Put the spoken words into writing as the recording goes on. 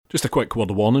Just a quick word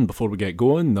of warning before we get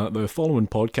going that the following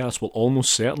podcast will almost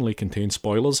certainly contain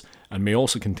spoilers and may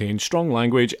also contain strong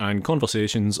language and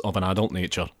conversations of an adult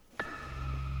nature.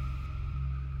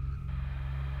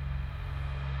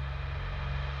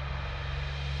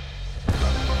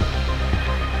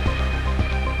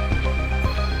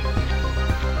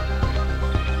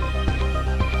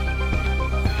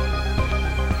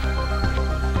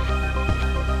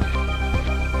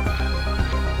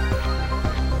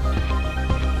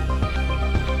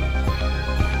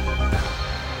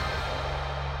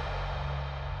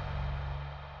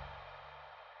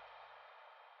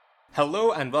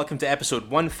 Hello and welcome to episode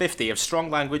 150 of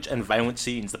Strong Language and Violent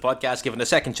Scenes, the podcast giving a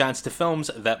second chance to films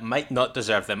that might not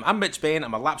deserve them. I'm Mitch Bain,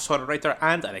 I'm a lapsed horror writer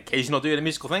and an occasional doer of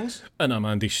musical things. And I'm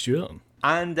Andy Stewart.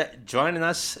 And joining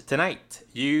us tonight,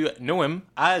 you know him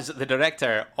as the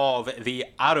director of the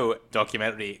Arrow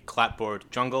documentary Clapboard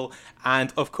Jungle,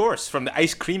 and of course from the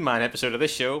Ice Cream Man episode of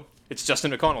this show, it's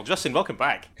Justin McConnell. Justin, welcome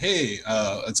back. Hey,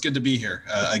 it's good to be here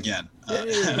again.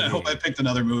 I hope I picked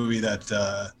another movie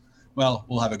that... Well,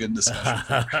 we'll have a good discussion.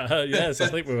 Yes, I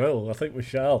think we will. I think we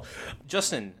shall.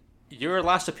 Justin, your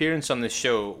last appearance on this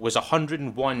show was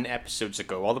 101 episodes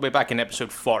ago, all the way back in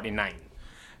episode 49.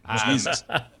 Jesus.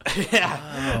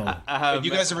 Yeah. Wow.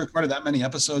 You guys have recorded that many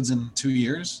episodes in 2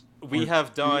 years? We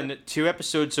have done 2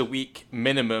 episodes a week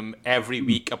minimum every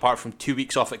week, apart from 2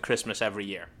 weeks off at Christmas every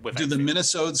year. Do the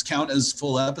Minisodes count as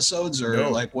full episodes, or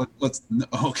No. like what's?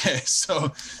 Okay,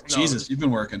 so Jesus, you've been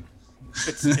working.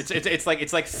 It's like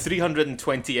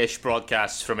 320-ish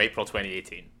broadcasts from April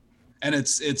 2018. And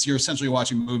it's you're essentially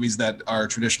watching movies that are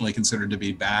traditionally considered to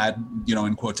be bad, you know,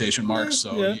 in quotation marks.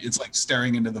 So Yeah. it's like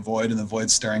staring into the void, and the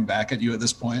void's staring back at you at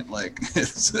this point. Like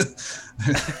it's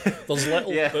There's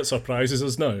little that surprises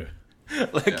us now.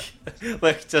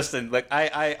 Like Justin,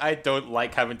 I don't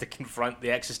like having to confront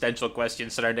the existential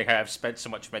questions surrounding how I've spent so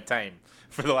much of my time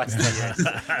for the last 2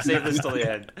 years. Save this till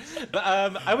the end. But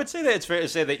I would say that it's fair to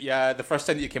say that the first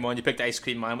time that you came on, you picked Ice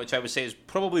Cream Man, which I would say is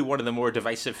probably one of the more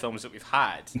divisive films that we've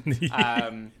had.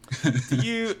 Do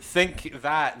you think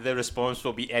that the response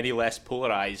will be any less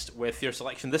polarized with your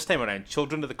selection this time around,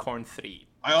 Children of the Corn 3?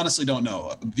 I honestly don't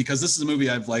know, because this is a movie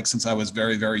I've liked since I was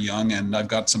very, very young, and I've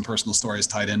got some personal stories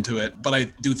tied into it. But I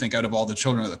do think out of all the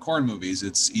Children of the Corn movies,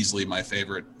 it's easily my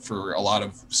favorite for a lot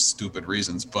of stupid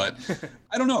reasons. But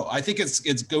I don't know. I think it's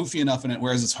goofy enough, and it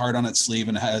wears its heart on its sleeve,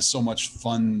 and it has so much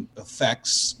fun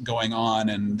effects going on,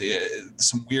 and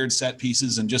some weird set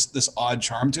pieces, and just this odd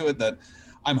charm to it that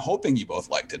I'm hoping you both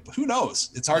liked it. But who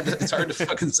knows? It's hard to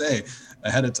fucking say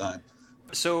ahead of time.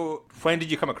 So when did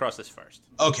you come across this first?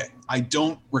 Okay, I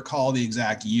don't recall the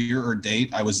exact year or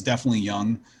date. I was definitely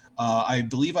young. I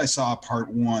believe I saw part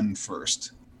 1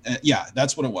 first. Yeah,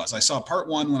 that's what it was. I saw part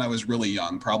 1 when I was really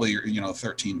young, probably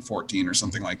 13, 14 or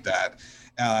something like that.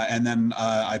 And then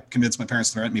I convinced my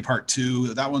parents to rent me part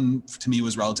 2. That one to me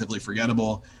was relatively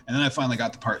forgettable. And then I finally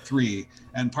got to part 3.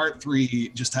 And part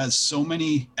 3 just has so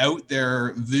many out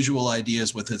there visual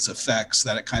ideas with its effects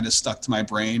that it kind of stuck to my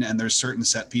brain. And there's certain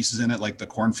set pieces in it, like the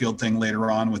cornfield thing later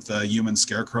on with the human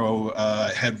scarecrow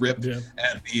head rip, and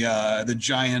the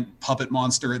giant puppet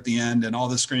monster at the end, and all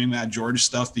the Screaming Mad George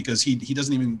stuff, because he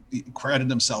doesn't even credit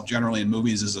himself generally in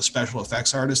movies as a special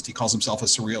effects artist. He calls himself a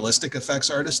surrealistic effects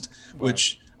artist,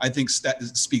 which I think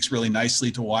speaks really nicely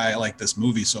to why I like this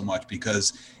movie so much,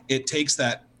 because it takes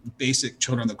that basic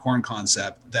Children of the Corn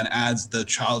concept, then adds the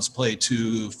Child's Play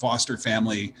 2 foster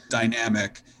family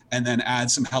dynamic, and then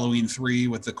adds some Halloween 3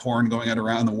 with the corn going out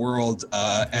around the world,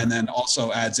 and then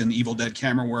also adds in Evil Dead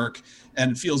camera work,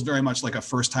 and feels very much like a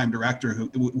first-time director,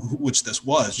 which this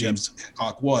was, James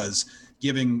Hancock was,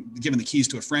 given the keys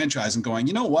to a franchise and going,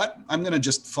 you know what, I'm going to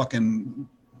just fucking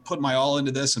put my all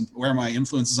into this and wear my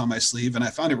influences on my sleeve. And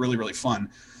I found it really, really fun.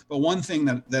 But one thing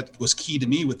that was key to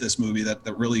me with this movie that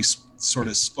really sort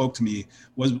of spoke to me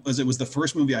was it was the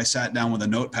first movie I sat down with a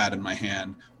notepad in my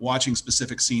hand, watching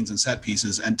specific scenes and set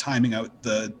pieces and timing out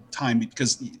the time,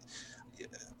 because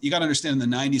you got to understand, in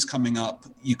the 90s coming up,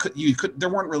 there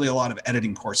weren't really a lot of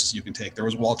editing courses you can take. There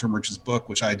was Walter Murch's book,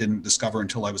 which I didn't discover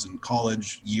until I was in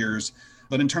college years.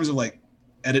 But in terms of like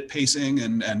edit pacing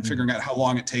and figuring out how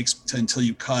long it takes until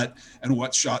you cut, and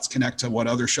what shots connect to what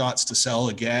other shots to sell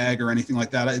a gag or anything like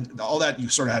that, all that you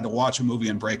sort of had to watch a movie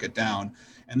and break it down.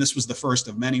 And this was the first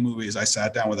of many movies I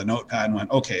sat down with a notepad and went,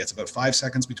 okay, it's about 5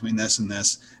 seconds between this and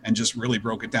this, and just really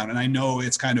broke it down. And I know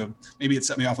it's kind of, maybe it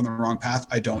set me off on the wrong path.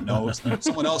 I don't know.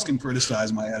 Someone else can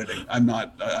criticize my editing. I'm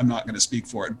not going to speak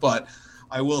for it, but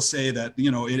I will say that,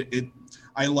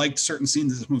 I liked certain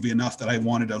scenes of this movie enough that I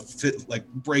wanted to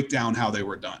break down how they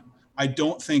were done. I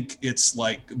don't think it's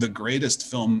like the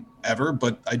greatest film ever,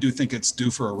 but I do think it's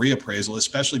due for a reappraisal,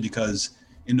 especially because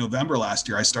in November last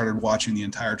year, I started watching the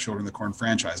entire Children of the Corn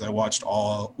franchise. I watched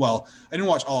I didn't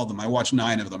watch all of them. I watched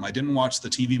 9 of them. I didn't watch the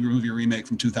TV movie remake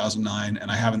from 2009, and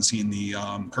I haven't seen the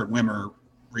Kurt Wimmer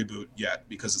reboot yet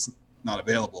because it's not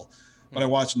available. But I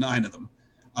watched 9 of them.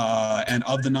 And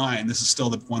of the 9, this is still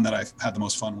the one that I've had the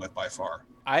most fun with by far.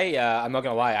 I'm not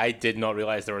going to lie, I did not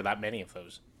realize there were that many of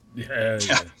those. Yeah.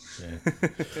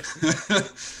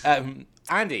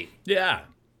 Andy. Yeah.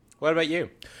 What about you?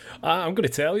 I'm going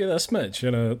to tell you this, Mitch,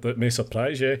 that may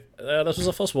surprise you. This was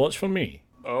a first watch for me.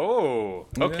 Oh,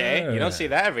 okay. Yeah. You don't see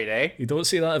that every day. You don't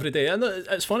see that every day. And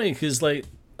it's funny because, like,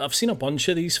 I've seen a bunch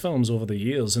of these films over the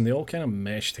years and they all kind of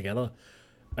mesh together.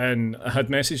 And I had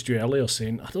messaged you earlier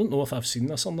saying, I don't know if I've seen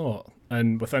this or not.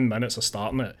 And within minutes of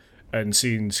starting it and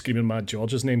seeing Screaming Mad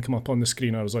George's name come up on the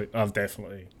screen, I was like, I've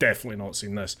definitely not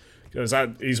seen this. Because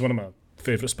he's one of my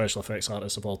favourite special effects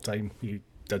artists of all time. He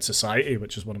did Society,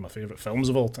 which is one of my favourite films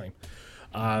of all time.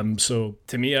 So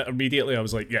to me, immediately I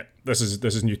was like, yeah, this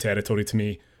is new territory to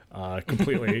me.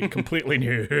 Completely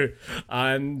new.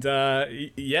 And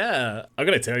yeah, I'm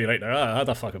going to tell you right now, I had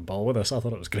a fucking ball with this. I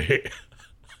thought it was great.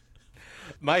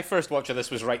 My first watch of this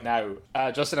was right now.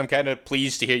 Justin, I'm kind of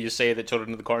pleased to hear you say that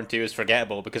Children of the Corn 2 is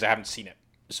forgettable because I haven't seen it.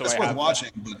 So it's worth watching.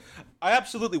 But I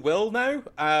absolutely will now.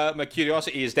 My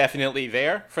curiosity is definitely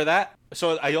there for that.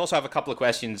 So I also have a couple of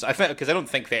questions. I think because I don't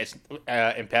think that it's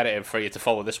imperative for you to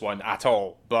follow this one at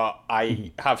all, but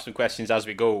I have some questions as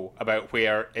we go about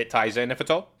where it ties in, if at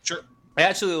all. Sure. I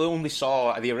actually only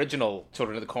saw the original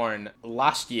Children of the Corn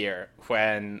last year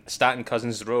when Stanton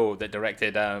Cousins Rowe, that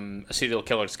directed A Serial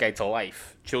Killer's Guide to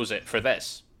Life, chose it for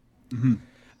this. Mm-hmm.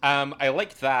 I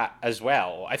liked that as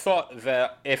well. I thought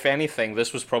that, if anything,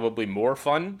 this was probably more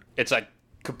fun. It's a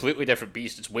completely different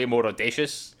beast. It's way more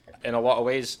audacious in a lot of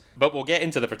ways. But we'll get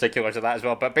into the particulars of that as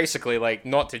well. But basically, like,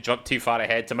 not to jump too far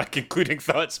ahead to my concluding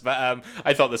thoughts, but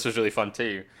I thought this was really fun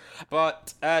too.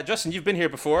 But Justin, you've been here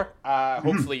before.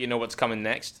 Hopefully you know what's coming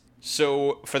next.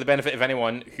 So, for the benefit of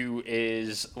anyone who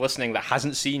is listening that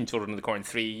hasn't seen Children of the Corn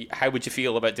 3, how would you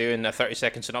feel about doing a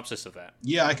 30-second synopsis of that?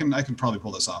 Yeah, I can probably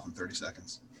pull this off in 30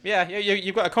 seconds. Yeah,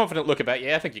 you've got a confident look about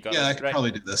you. I think you got this. Yeah, I could probably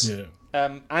do this.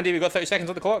 Yeah. Andy, we've got 30 seconds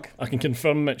on the clock. I can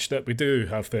confirm, Mitch, that we do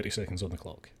have 30 seconds on the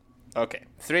clock. Okay.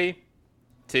 3,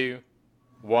 2,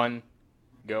 1,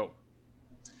 go.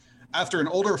 After an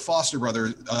older foster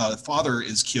brother father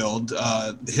is killed,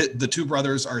 the 2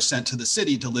 brothers are sent to the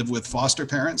city to live with foster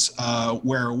parents,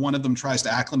 where one of them tries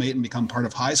to acclimate and become part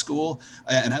of high school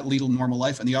and lead a normal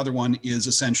life, and the other one is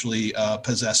essentially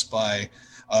possessed by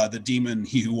the demon,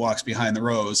 he who walks behind the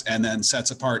rose, and then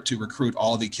sets apart to recruit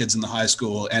all the kids in the high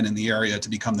school and in the area to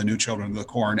become the new Children of the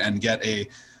Corn and get a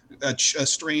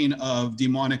strain of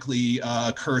demonically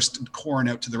cursed corn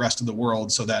out to the rest of the world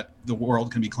so that the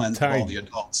world can be cleansed of all the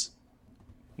adults.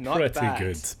 Not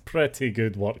Pretty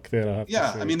good work there, I have to say.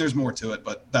 I mean, there's more to it,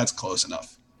 but that's close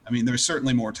enough. I mean, there's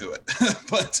certainly more to it,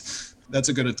 but that's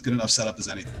a good enough setup as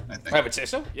anything, I think. I would say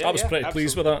so. Yeah, I was pretty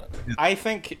pleased with that. I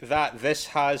think that this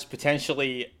has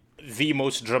potentially the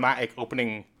most dramatic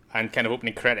opening and kind of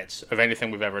opening credits of anything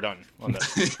we've ever done on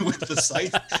this. With the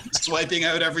scythe swiping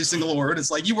out every single word. It's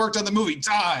like, you worked on the movie,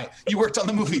 die! You worked on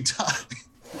the movie, die!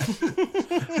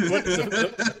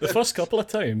 The first couple of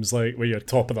times, like, where you're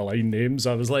top of the line names,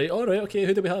 I was like, all right, okay,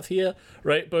 who do we have here?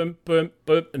 Right, boom, boom,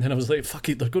 boom. And then I was like, fuck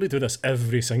it, they're going to do this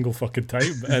every single fucking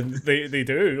time. And they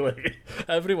do. Like,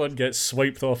 everyone gets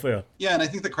swiped off there. Yeah, and I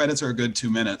think the credits are a good 2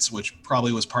 minutes, which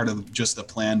probably was part of just the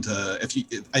plan to,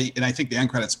 and I think the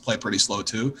end credits play pretty slow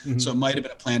too. Mm-hmm. So it might have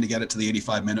been a plan to get it to the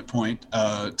 85-minute point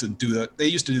to do that. They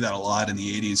used to do that a lot in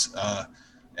the 80s.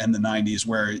 And the 90s,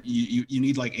 where you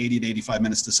need like 80 to 85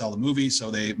 minutes to sell the movie, so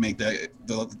they make the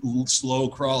slow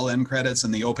crawl end credits,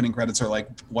 and the opening credits are like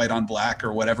white on black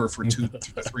or whatever for 2 to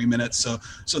 3 minutes,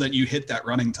 so that you hit that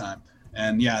running time.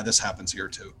 And yeah, this happens here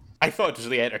too. I thought it was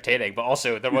really entertaining, but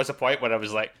also there was a point when I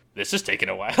was like, this is taking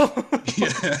a while.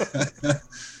 Yeah.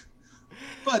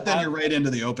 But then you're right into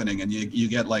the opening, and you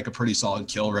get like a pretty solid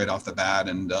kill right off the bat,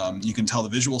 and you can tell the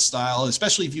visual style,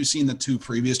 especially if you've seen the 2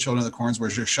 previous Children of the Corns, where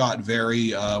they're shot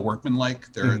very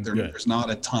workmanlike. There's not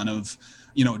a ton of,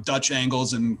 Dutch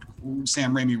angles and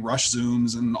Sam Raimi rush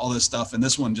zooms and all this stuff, and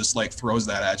this one just like throws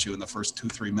that at you in the first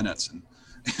 2-3 minutes. And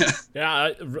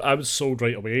yeah, I was sold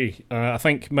right away. I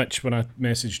think, Mitch, when I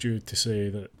messaged you to say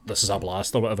that this is a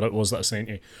blast or whatever it was that I sent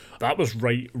you, that was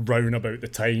right round about the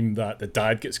time that the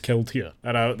dad gets killed here.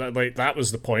 And that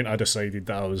was the point I decided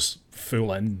that I was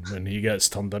full in, when he gets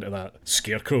turned into that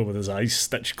scarecrow with his eyes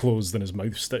stitched closed and his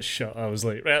mouth stitched shut. I was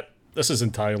like, right, this is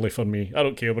entirely for me. I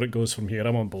don't care where it goes from here.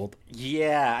 I'm on board.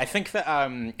 Yeah, I think that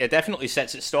it definitely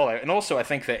sets its stall out, and also I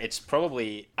think that it's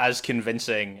probably as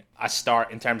convincing a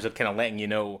start in terms of kind of letting you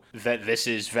know that this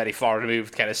is very far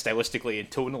removed, kind of stylistically and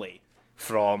tonally,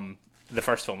 from the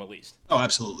first film at least. Oh,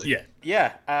 absolutely.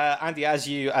 Yeah. Andy, as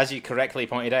you correctly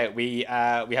pointed out, we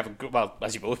have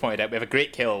as you both pointed out, we have a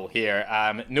great kill here.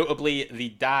 Notably, the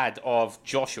dad of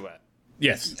Joshua.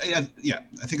 Yes. Yeah.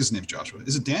 I think his name's Joshua.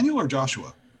 Is it Daniel or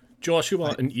Joshua?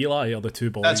 Joshua and Eli are the two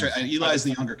boys. That's right. And Eli's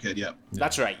the younger kid. Yeah.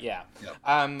 That's right. Yeah. Yep.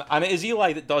 And it is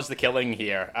Eli that does the killing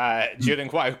here during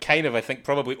what I kind of, I think,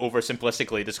 probably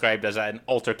oversimplistically described as an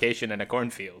altercation in a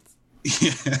cornfield.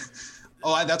 Yeah.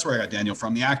 Oh, that's where I got Daniel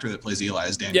from. The actor that plays Eli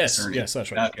is Daniel Cerny. Yes,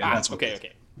 that's right. Okay, that's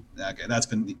okay. Okay, that's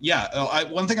been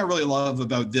one thing I really love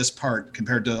about this part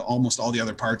compared to almost all the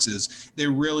other parts is they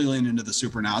really lean into the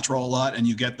supernatural a lot, and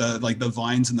you get the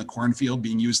vines in the cornfield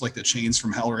being used like the chains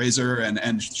from Hellraiser,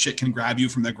 and shit can grab you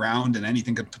from the ground, and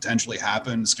anything could potentially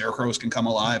happen. Scarecrows can come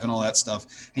alive, and all that stuff.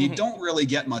 And you don't really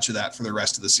get much of that for the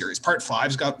rest of the series. Part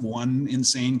 5's got one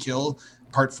insane kill.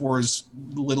 Part 4 is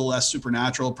a little less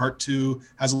supernatural. Part 2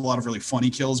 has a lot of really funny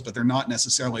kills, but they're not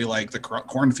necessarily like the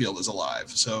cornfield is alive.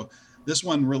 So this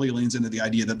one really leans into the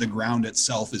idea that the ground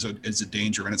itself is a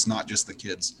danger, and it's not just the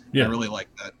kids. Yeah. I really like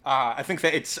that. I think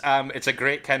that it's a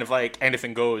great kind of like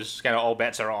anything goes, kind of all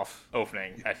bets are off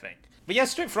opening, I think. But yeah,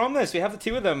 straight from this, we have the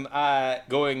two of them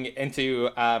going into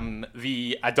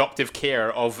the adoptive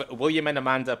care of William and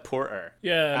Amanda Porter.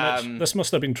 Yeah, this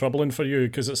must have been troubling for you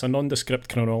because it's a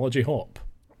nondescript chronology hop.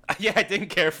 Yeah, I didn't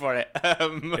care for it.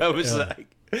 I was like,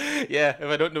 if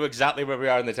I don't know exactly where we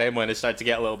are in the timeline, it starts to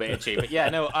get a little bit itchy. But yeah,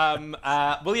 no,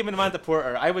 William and Amanda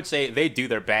Porter, I would say they do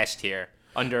their best here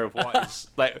under what is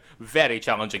like very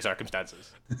challenging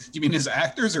circumstances. You mean as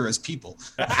actors or as people?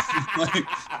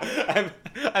 I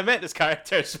meant as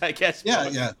characters, I guess.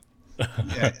 Yeah.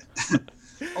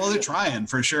 Well, they're trying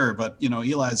for sure, but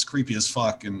Eli's creepy as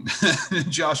fuck, and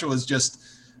Joshua's just.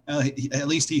 At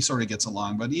least he sort of gets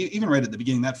along, but even right at the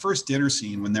beginning, that first dinner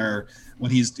scene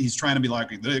when he's trying to be like,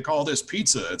 they call this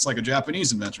pizza, it's like a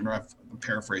Japanese invention, or I'm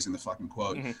paraphrasing the fucking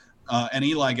quote. And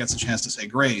Eli gets a chance to say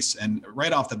grace, and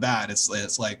right off the bat,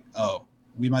 it's like, oh,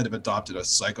 we might have adopted a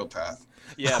psychopath.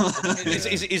 Yeah,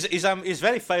 he's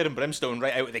very fire and brimstone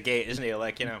right out of the gate, isn't he?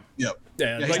 Like, Yep.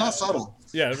 Yeah, he's not subtle.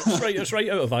 Yeah, it's right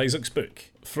out of Isaac's book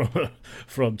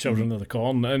from Children of the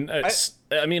Corn, and it's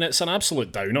an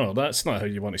absolute downer. That's not how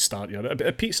you want to start your.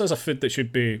 A pizza is a food that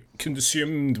should be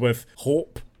consumed with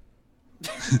hope.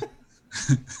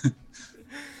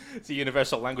 It's a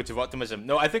universal language of optimism.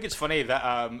 No, I think it's funny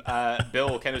that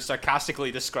Bill kind of sarcastically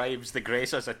describes the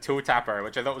grace as a toe tapper,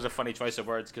 which I thought was a funny choice of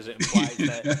words because it implies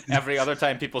that every other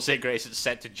time people say grace, it's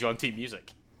set to jaunty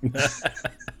music.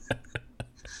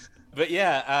 But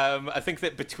yeah, I think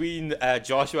that between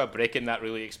Joshua breaking that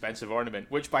really expensive ornament,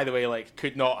 which by the way, like,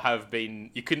 could not have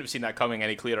been, you couldn't have seen that coming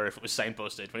any clearer if it was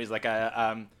signposted. When he's like,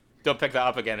 don't pick that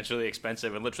up again, it's really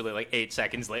expensive, and literally like 8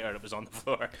 seconds later it was on the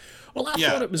floor. Well, I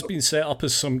thought it was being set up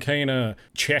as some kind of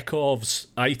Chekhov's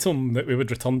item that we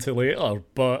would return to later,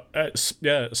 but it's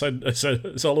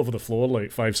all over the floor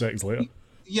like 5 seconds later.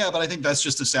 Yeah, but I think that's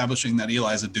just establishing that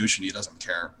Eli's a douche and he doesn't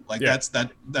care. That's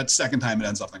that second time it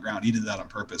ends up on the ground. He did that on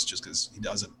purpose just because he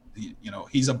doesn't.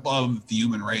 He's above the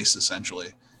human race essentially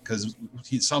because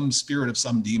some spirit of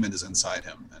some demon is inside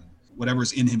him, and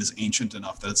whatever's in him is ancient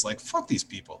enough that it's like, fuck these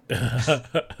people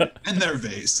and their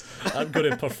vase. I'm going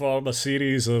to perform a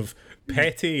series of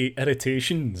petty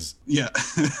irritations. Yeah.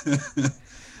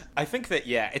 I think that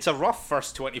it's a rough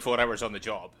first 24 hours on the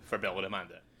job for Bill and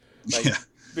Amanda.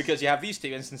 Because you have these two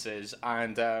instances,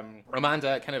 and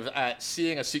Amanda kind of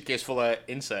seeing a suitcase full of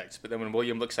insects, but then when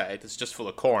William looks at it, it's just full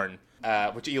of corn,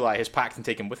 which Eli has packed and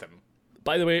taken with him.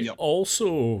 By the way,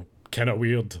 also kind of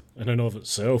weird in and of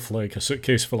itself, like a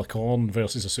suitcase full of corn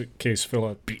versus a suitcase full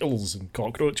of beetles and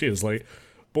cockroaches, like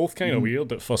both kind of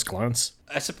weird at first glance.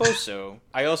 I suppose so.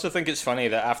 I also think it's funny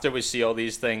that after we see all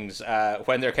these things,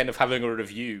 when they're kind of having a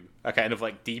review, a kind of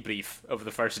like debrief of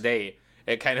the first day,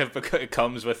 it kind of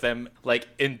comes with them like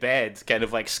in bed, kind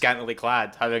of like scantily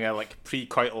clad, having a like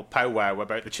pre-coital powwow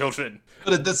about the children.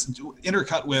 But that's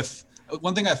intercut with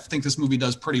one thing I think this movie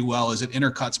does pretty well is it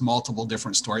intercuts multiple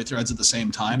different story threads at the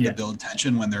same time to build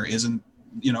tension when there isn't,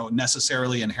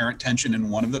 necessarily inherent tension in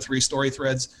one of the 3 story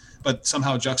threads, but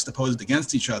somehow juxtaposed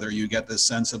against each other, you get this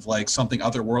sense of like something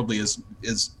otherworldly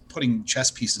is putting chess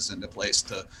pieces into place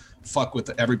to fuck with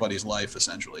everybody's life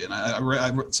essentially. And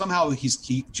I somehow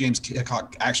James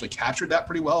Hickok actually captured that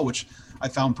pretty well, which I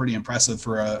found pretty impressive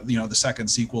for the second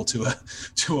sequel to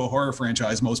a horror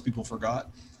franchise most people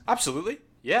forgot. Absolutely.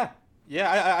 Yeah.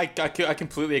 Yeah, I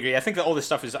completely agree. I think all this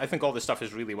stuff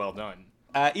is really well done.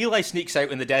 Eli sneaks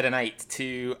out in the dead of night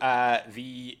to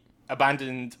the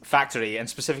abandoned factory, and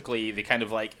specifically the kind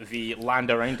of like the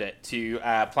land around it, to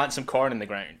plant some corn in the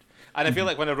ground. And I feel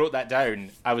like when I wrote that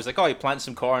down, I was like, oh, he plants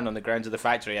some corn on the grounds of the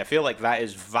factory. I feel like that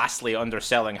is vastly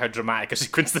underselling how dramatic a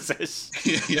sequence this is.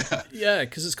 Yeah,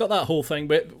 because it's got that whole thing.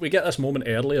 We get this moment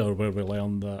earlier where we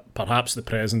learn that perhaps the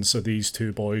presence of these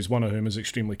two boys, one of whom is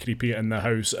extremely creepy in the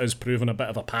house, is proven a bit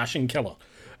of a passion killer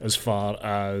as far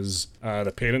as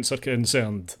the parents are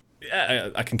concerned. Yeah,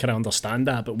 I can kind of understand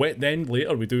that, but then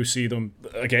later we do see them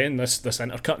again. This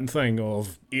intercutting thing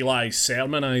of Eli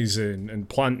sermonizing and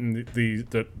planting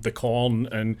the corn,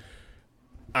 and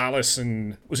Alice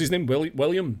and was his name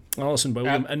William? Alice and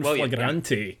William in William,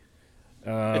 flagrante.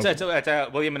 Yeah.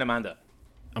 It's William and Amanda.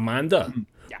 Amanda.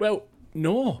 Yeah. Well,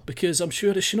 no, because I'm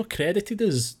sure is she not credited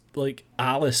as like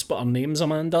Alice, but her name's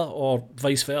Amanda, or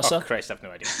vice versa? Oh Christ, I've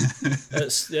no idea.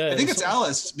 I think it's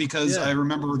Alice because I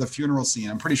remember the funeral scene.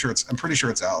 I'm pretty sure it's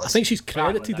Alice. I think she's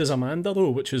credited as Amanda though,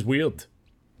 which is weird.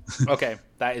 Okay,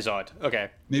 that is odd. Okay,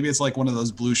 maybe it's like one of those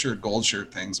blue shirt, gold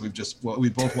shirt things. We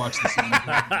both watched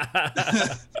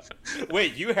the same.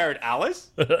 Wait, you heard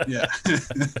Alice? Yeah.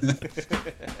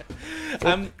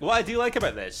 What I do like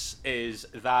about this is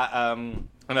that,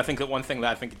 and I think that one thing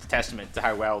that I think is a testament to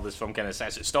how well this film kind of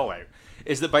sets its stall out,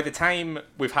 is that by the time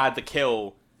we've had the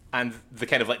kill and the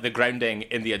kind of like the grounding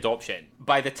in the adoption,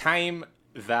 by the time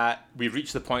that we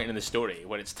reach the point in the story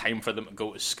where it's time for them to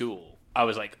go to school, I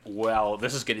was like, well,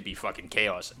 this is going to be fucking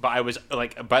chaos. But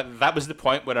that was the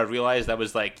point where I realized I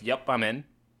was like, yep, I'm in.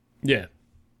 Yeah.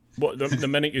 What the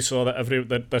minute you saw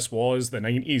that this was the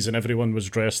 90s and everyone was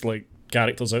dressed like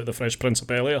characters out of the Fresh Prince of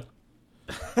Bel-Air.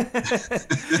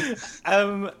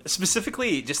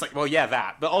 Specifically, just like, well, yeah,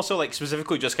 that, but also like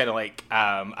specifically just kind of like,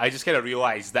 I just kind of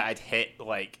realized that I'd hit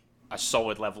like a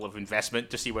solid level of investment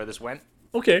to see where this went.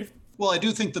 Okay. Well, I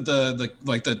do think that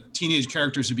the teenage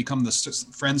characters who become the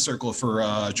friend circle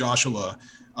for Joshua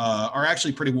are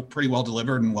actually pretty well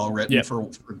delivered and well written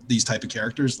for these type of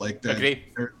characters. Like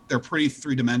they're pretty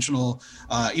three-dimensional.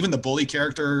 Even the bully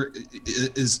character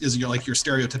is your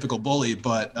stereotypical bully,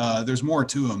 but there's more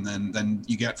to him than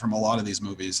you get from a lot of these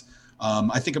movies.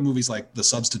 I think of movies like the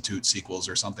Substitute sequels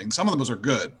or something. Some of those are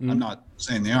good. I'm not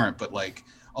saying they aren't, but like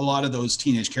a lot of those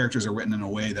teenage characters are written in a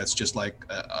way that's just like,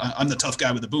 I'm the tough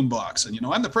guy with the boombox, and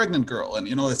I'm the pregnant girl, and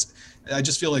I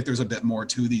just feel like there's a bit more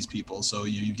to these people, so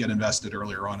you get invested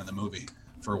earlier on in the movie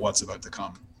for what's about to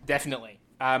come. Definitely.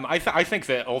 I think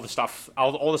that all the stuff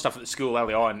at the school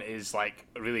early on is like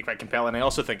really quite compelling. I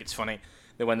also think it's funny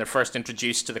that when they're first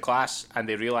introduced to the class and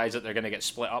they realize that they're going to get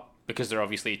split up because they're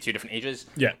obviously two different ages.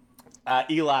 Yeah.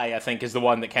 Eli, I think, is the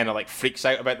one that kind of like freaks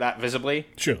out about that visibly.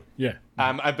 Sure, yeah.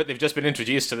 But they've just been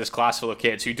introduced to this class full of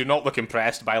kids who do not look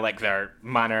impressed by like their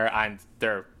manner and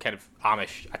their kind of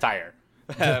Amish attire.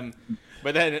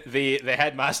 But then the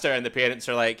headmaster and the parents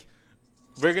are like,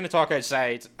 we're going to talk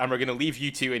outside and we're going to leave you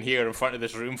two in here in front of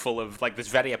this room full of like this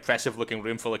very oppressive looking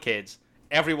room full of kids.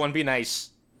 Everyone be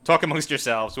nice. Talk amongst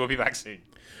yourselves. We'll be back soon.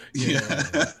 Yeah.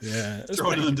 It's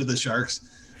Throwing them to the sharks.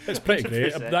 It's pretty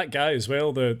great. That guy as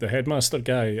well, the headmaster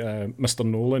guy, Mr.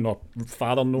 Nolan, or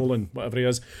Father Nolan, whatever he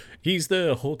is, he's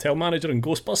the hotel manager in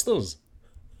Ghostbusters.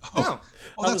 Oh,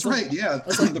 that's right.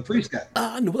 That's like the priest guy.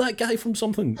 I know that guy from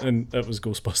something, and it was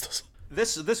Ghostbusters.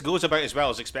 This goes about as well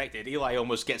as expected. Eli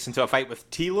almost gets into a fight with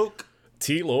T-Loke.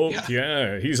 T-Loke,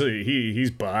 yeah. He's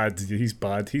bad. He's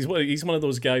bad. He's one of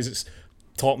those guys that's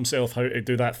taught himself how to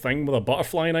do that thing with a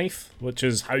butterfly knife, which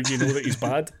is how you know that he's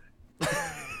bad.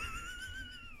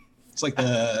 It's like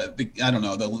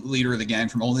the leader of the gang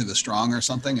from Only the Strong or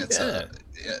something. It's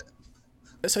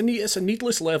It's a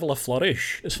needless level of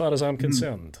flourish, as far as I'm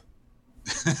concerned.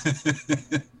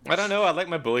 I don't know. I like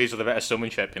my bullies with a bit of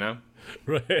showmanship,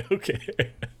 Right.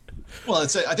 Okay. Well,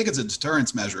 I think it's a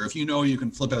deterrence measure. If you know you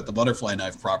can flip out the butterfly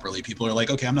knife properly, people are like,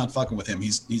 okay, I'm not fucking with him.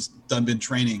 He's been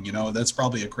training. That's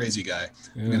probably a crazy guy.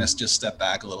 Yeah. I'm gonna just step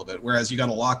back a little bit. Whereas you got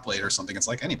a lock blade or something, it's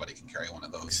like anybody can carry one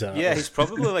of those. Exactly. Yeah, he's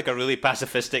probably like a really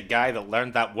pacifistic guy that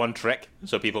learned that one trick,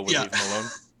 so people would leave him alone.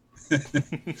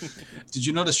 Did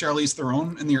you notice Charlize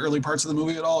Theron in the early parts of the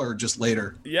movie at all, or just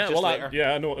later? Yeah,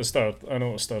 I noticed her. I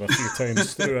noticed her a few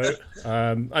times throughout,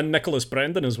 and Nicholas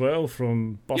Brendan as well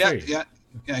from Buffy.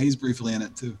 Yeah, he's briefly in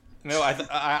it too. No,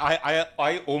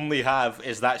 I only have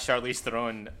is that Charlize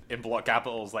Theron in block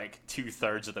capitals like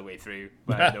 2/3 of the way through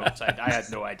my notes. I had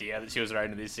no idea that she was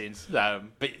around in these scenes.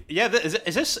 But yeah,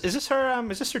 is this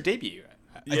her debut?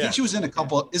 I think she was in a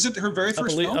couple. Is it her very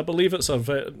first film? I believe it's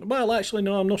her. Well, actually,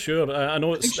 no, I'm not sure. I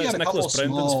know it's Nicholas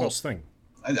Brendan's first thing.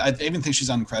 I even think she's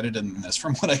uncredited in this,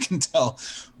 from what I can tell.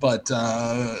 But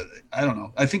I don't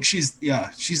know. I think she's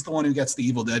the one who gets the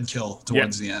Evil Dead kill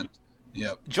towards the end.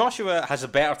 Yep. Joshua has a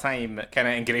better time kind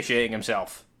of ingratiating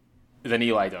himself than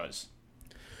Eli does.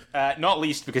 Not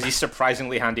least because he's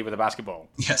surprisingly handy with a basketball.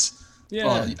 Yes. Yeah.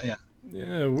 Well,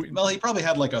 Yeah. Well, he probably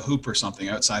had like a hoop or something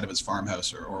outside of his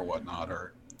farmhouse or whatnot,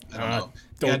 or I don't know.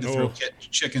 He had to throw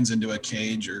chickens into a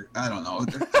cage, or I don't know.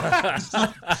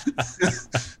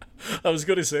 I was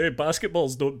going to say,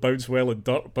 basketballs don't bounce well in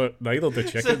dirt, but neither do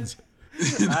chickens.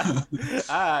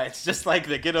 It's just like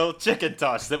the good old chicken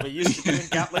toss that we used to do in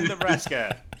Gatlin,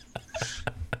 Nebraska.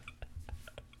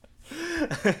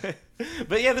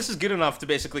 But yeah, this is good enough to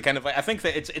basically kind of like, I think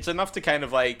that it's enough to kind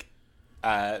of like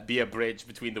be a bridge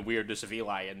between the weirdness of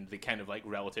Eli and the kind of like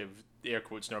relative air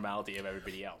quotes normality of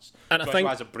everybody else. And Joshua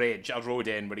has a bridge, a road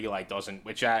in where Eli doesn't,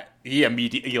 which Eli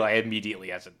immediately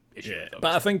has an issue with.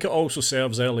 But I think it also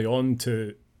serves early on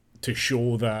to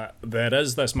show that there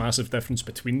is this massive difference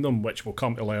between them, which we'll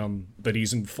come to learn the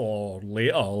reason for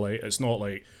later. Like, it's not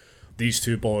like these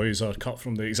two boys are cut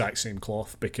from the exact same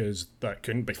cloth, because that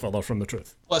couldn't be further from the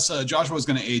truth. Plus, Joshua's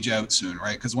going to age out soon,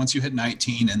 right? Because once you hit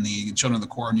 19 in the Children of the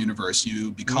Corn universe,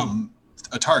 you become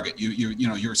a target.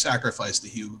 You're sacrificed to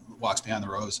he who walks behind the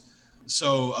rows.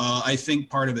 So I think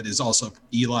part of it is also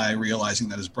Eli realizing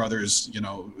that his brothers,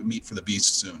 meet for the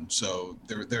beast soon. So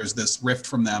there's this rift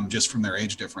from them just from their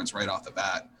age difference right off the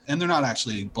bat. And they're not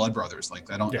actually blood brothers. Like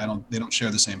they don't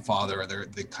share the same father.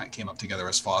 They came up together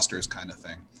as fosters, kind of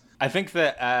thing. I think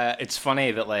that it's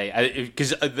funny that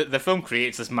because the film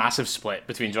creates this massive split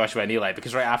between Joshua and Eli,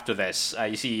 because right after this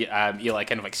you see Eli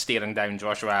kind of like staring down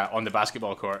Joshua on the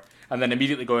basketball court, and then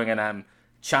immediately going and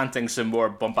chanting some more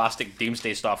bombastic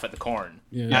doomsday stuff at the Corn.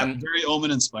 Yeah, very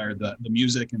Omen inspired, the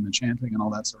music and the chanting and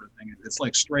all that sort of thing. It's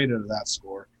like straight out of that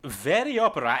score. Very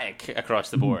operatic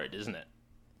across the board, isn't it?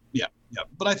 Yeah.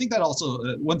 But I think that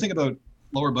also one thing about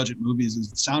lower budget movies is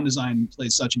sound design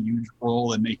plays such a huge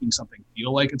role in making something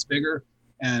feel like it's bigger,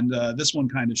 and this one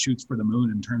kind of shoots for the moon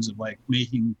in terms of like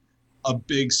making a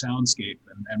big soundscape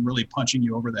and really punching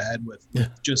you over the head with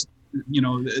just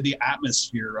the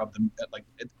atmosphere of them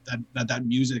that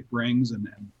music brings, and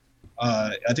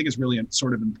I think it's really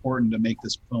sort of important to make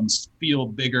this film feel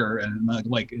bigger and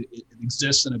like it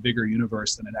exists in a bigger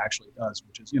universe than it actually does,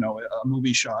 which is a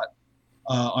movie shot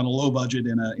on a low budget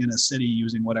in a city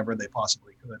using whatever they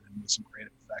possibly could and with some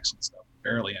creative effects and stuff.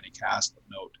 Barely any cast of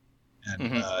note,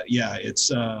 and it's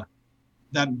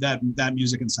that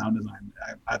music and sound design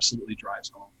absolutely drives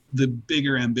home the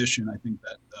bigger ambition I think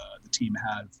that the team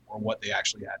had for what they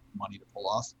actually had money to pull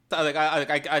off.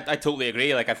 I totally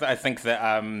agree. Like I think that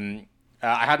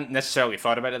I hadn't necessarily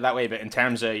thought about it that way, but in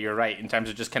terms of, you're right, in terms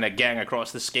of just kind of getting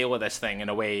across the scale of this thing in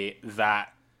a way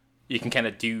that you can kind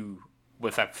of do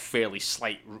with a fairly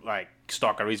slight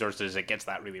stock of resources, it gets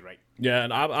that really right. Yeah,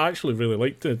 and I actually really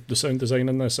liked the sound design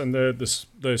in this, and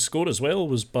the score as well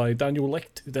was by Daniel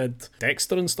Licht, who did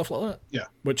Dexter and stuff like that. Yeah,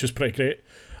 which was pretty great.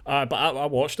 But I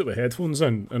watched it with headphones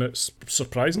in, and it's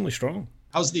surprisingly strong.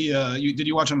 How's the did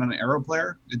you watch it on an Aero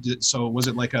player? So was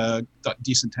it like a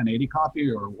decent 1080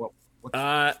 copy or what?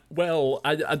 Well,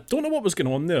 I don't know what was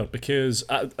going on there, because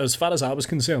as far as I was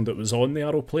concerned, it was on the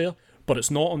Arrow player, but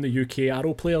it's not on the UK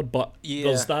Arrow player. But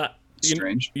there's that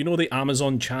strange. You know the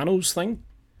Amazon channels thing?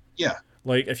 Yeah.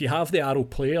 Like if you have the Arrow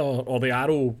player or the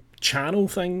Arrow channel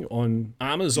thing on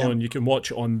Amazon, you can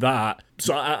watch it on that.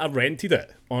 So I rented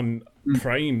it on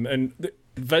Prime, and the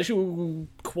visual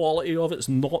quality of it's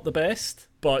not the best,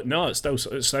 but no, it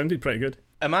sounded pretty good.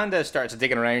 Amanda starts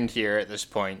digging around here at this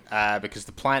point because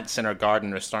the plants in her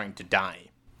garden are starting to die.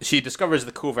 She discovers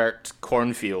the covert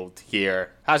cornfield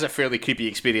here, has a fairly creepy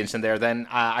experience in there. Then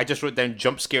I just wrote down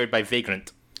jump scared by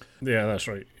vagrant. Yeah, that's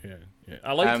right. Yeah.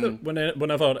 I like that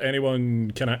whenever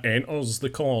anyone kind of enters the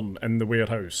corn in the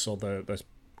warehouse or this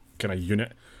kind of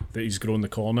unit that he's grown the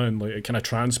corn in, like it kind of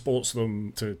transports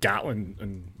them to Gatlin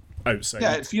and outside.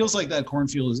 Yeah, it feels like that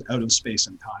cornfield is out of space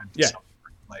and time. Yeah.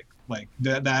 Like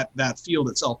that field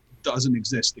itself doesn't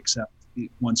exist except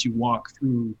once you walk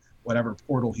through whatever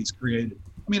portal he's created.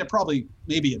 I mean,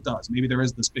 maybe it does. Maybe there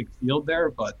is this big field there,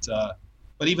 but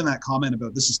even that comment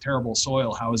about this is terrible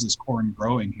soil, how is this corn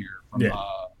growing here from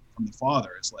the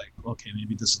father is like, okay,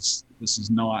 maybe this is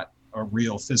not a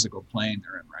real physical plane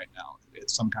they're in right now.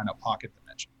 It's some kind of pocket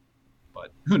dimension.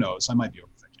 But who knows? I might be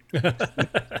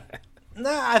overthinking. No,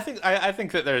 I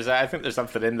think that there's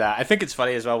something in that. I think it's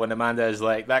funny as well when Amanda is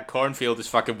like, that cornfield is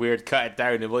fucking weird, cut it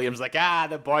down, and William's like,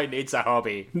 the boy needs a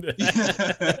hobby.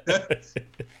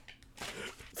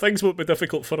 Things won't be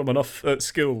difficult for him enough at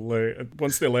school.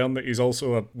 Once they learn that he's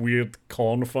also a weird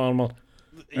corn farmer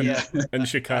in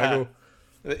Chicago.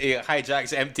 He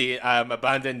hijacks empty,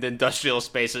 abandoned industrial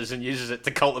spaces and uses it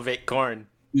to cultivate corn.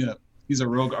 Yeah, he's a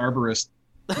rogue arborist.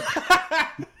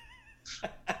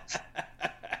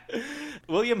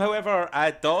 William, however,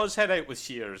 does head out with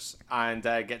shears and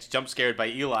gets jump scared by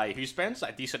Eli, who spends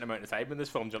a decent amount of time in this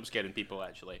film jump scaring people,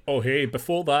 actually. Oh, hey,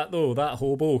 before that, though, that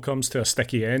hobo comes to a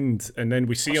sticky end, and then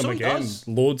we see him so he again does.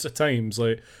 loads of times.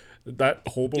 Like, that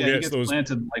hobo Yeah, he gets gets those,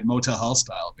 planted like Motel Hell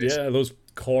style. Basically. yeah, those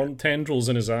corn tendrils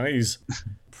in his eyes.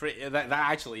 That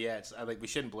actually, yeah, I think we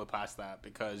shouldn't blow past that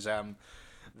because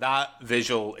that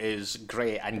visual is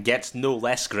great and gets no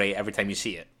less great every time you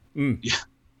see it. Yeah.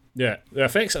 Yeah, the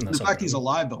effects in The this. fact he's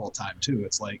alive the whole time too.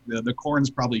 It's like the corn's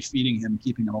probably feeding him,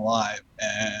 keeping him alive,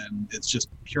 and it's just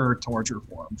pure torture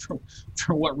for him.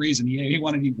 For what reason? He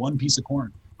wanted to eat one piece of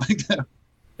corn. Like that.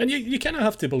 And you kind of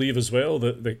have to believe as well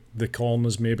that the corn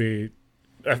is maybe,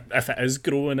 if it is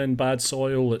growing in bad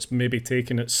soil, it's maybe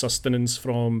taking its sustenance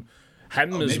from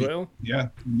him as maybe. well. Yeah,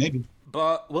 maybe.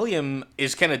 But William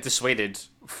is kind of dissuaded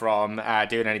from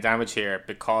doing any damage here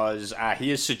because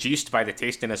he is seduced by the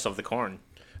tastiness of the corn.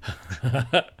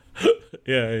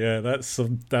 Yeah, that's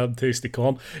some damn tasty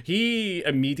corn. He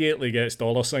immediately gets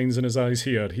dollar signs in his eyes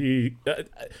here.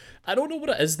 I don't know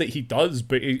what it is that he does,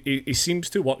 but he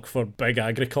seems to work for big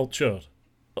agriculture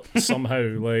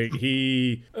somehow. Like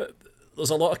there's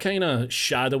a lot of kind of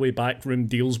shadowy backroom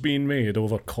deals being made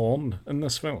over corn in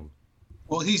this film.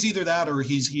 Well, he's either that or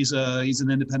he's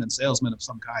an independent salesman of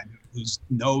some kind who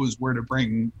knows where to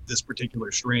bring this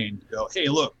particular strain to go. Hey,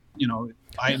 look,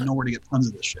 I know where to get tons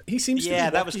of this shit. He seems Yeah,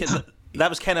 to be that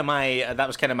was kind of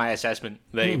my assessment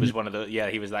that he was one of the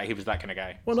he was that kind of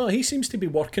guy. Well, no, he seems to be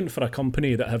working for a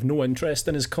company that have no interest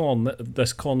in his corn,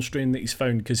 this corn strain that he's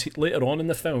found, because later on in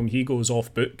the film he goes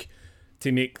off book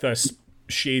to make this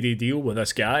shady deal with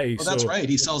this guy. Oh, that's right.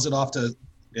 He sells it off to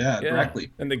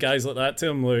directly. And the guy's like that to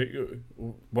him, like,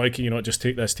 why can you not just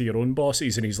take this to your own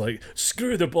bosses? And he's like,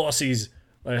 screw the bosses.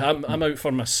 Like, I'm out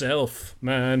for myself,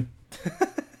 man.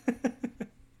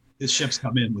 His ships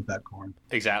come in with that corn.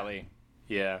 Exactly.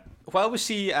 Yeah. While we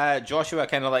see Joshua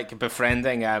kind of like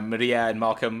befriending Maria and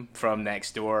Malcolm from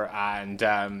next door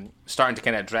and starting to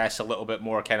kind of dress a little bit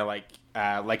more kind of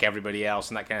like everybody else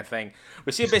and that kind of thing,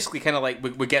 we see basically kind of like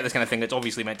we get this kind of thing that's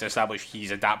obviously meant to establish he's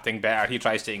adapting better. He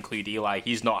tries to include Eli.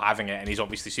 He's not having it, and he's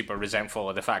obviously super resentful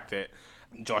of the fact that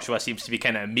Joshua seems to be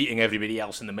kind of meeting everybody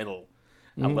else in the middle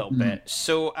a little bit.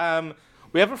 So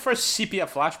we have our first sepia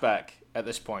flashback at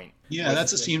this point. Yeah,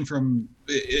 that's a scene from,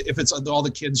 if it's all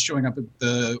the kids showing up at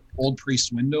the old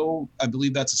priest's window, I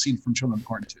believe that's a scene from Children of the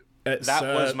Corn 2. That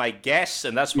was my guess,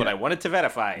 and that's what I wanted to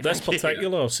verify. This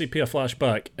particular sepia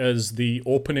flashback is the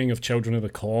opening of Children of the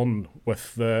Corn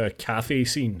with the cafe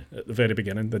scene at the very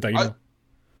beginning, the diner.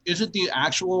 Is it the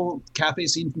actual cafe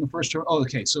scene from the first show? Oh,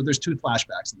 okay. So there's two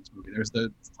flashbacks in this movie. There's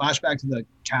the flashback to the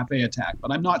cafe attack,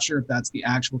 but I'm not sure if that's the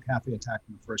actual cafe attack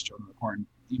from the first Children of the Corn.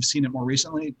 You've seen it more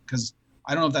recently? Because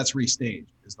I don't know if that's restaged,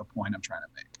 is the point I'm trying to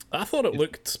make. I thought it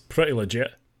looked pretty legit.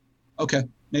 Okay.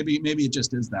 Maybe it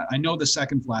just is that. I know the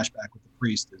second flashback with the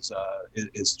priest is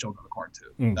Children of the Corn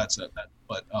 2. That's it.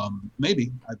 But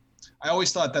maybe. I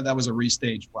always thought that was a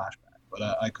restaged flashback, but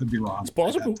I could be wrong. It's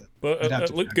possible, but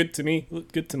it looked good to me.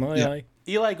 Looked good to my eye.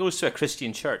 Eli goes to a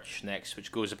Christian church next,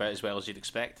 which goes about as well as you'd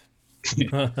expect.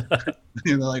 And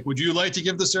they're like, would you like to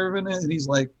give the servant? And he's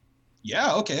like,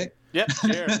 yeah, okay. Yep,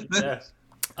 sure. Yeah.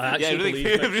 I actually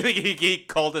really, he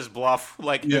called his bluff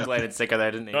like Glenn and Sicker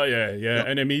there, didn't he? Oh, yeah,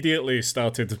 and immediately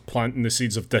started planting the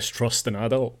seeds of distrust in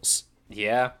adults.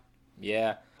 Yeah.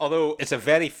 Although it's a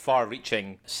very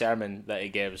far-reaching sermon that he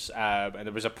gives, and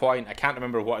there was a point, I can't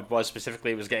remember what it was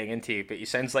specifically he was getting into, but he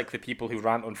sounds like the people who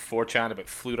rant on 4chan about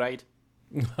fluoride.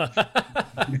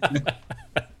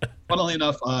 Funnily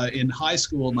enough, in high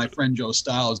school, my friend Joe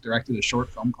Stiles directed a short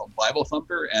film called Bible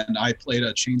Thumper, and I played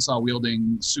a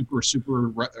chainsaw-wielding, super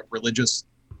religious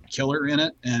killer in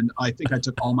it. And I think I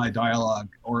took all my dialogue,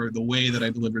 or the way that I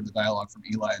delivered the dialogue, from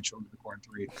Eli and Children of the Corn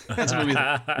 3. That's a movie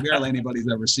that barely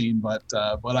anybody's ever seen, but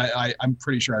I'm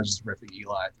pretty sure I was just riffing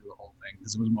Eli through the whole thing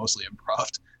because it was mostly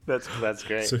improv. That's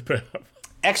great. Super.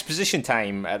 Exposition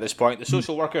time at this point. The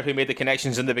social worker who made the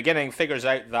connections in the beginning figures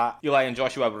out that Eli and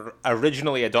Joshua were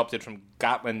originally adopted from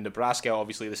Gatlin, Nebraska,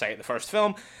 obviously the site of the first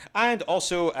film, and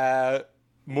also,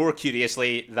 more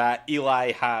curiously, that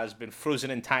Eli has been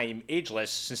frozen in time, ageless,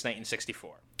 since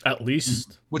 1964. At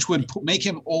least. Which would make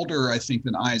him older, I think,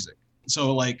 than Isaac.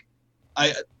 So, like,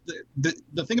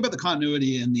 the thing about the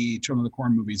continuity in the Children of the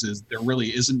Corn movies is there really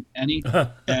isn't any.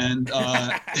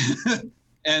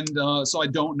 And so I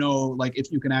don't know, like,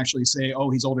 if you can actually say, oh,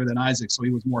 he's older than Isaac, so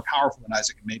he was more powerful than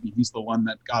Isaac, and maybe he's the one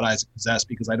that got Isaac possessed,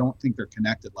 because I don't think they're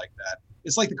connected like that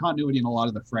it's like the continuity in a lot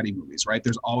of the Freddy movies, right?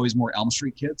 There's always more Elm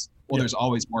Street kids. Well, there's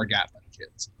always more Gatling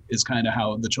kids. Is kind of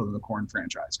how the Children of the Corn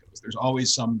franchise goes. There's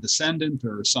always some descendant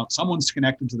or someone's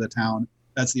connected to the town.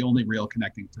 That's the only real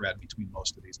connecting thread between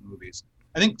most of these movies.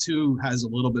 I think 2 has a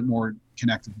little bit more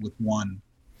connected with 1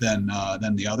 than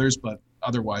the others, but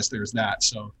otherwise there's that.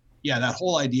 So yeah, that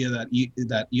whole idea that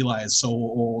that Eli is so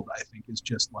old, I think, is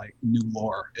just like new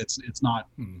lore. It's not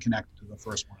connected to the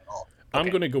first one at all. I'm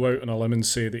going to go out on a limb and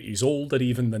say that he's older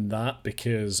even than that,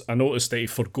 because I noticed that he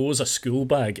forgoes a school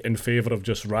bag in favour of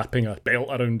just wrapping a belt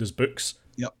around his books.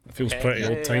 Yep. It feels pretty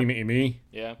old-timey to me.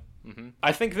 Yeah. Mm-hmm.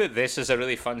 I think that this is a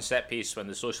really fun set piece when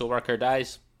the social worker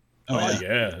dies. Oh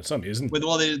yeah, it's amazing. With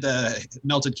the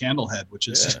melted candle head, which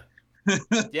is...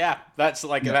 Yeah, that's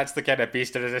the kind of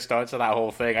piece to resistance of that whole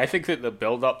thing. I think that the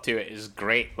build up to it is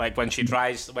great. Like when she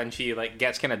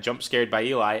gets kind of jump scared by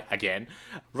Eli again,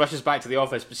 rushes back to the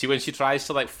office, but see when she tries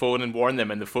to like phone and warn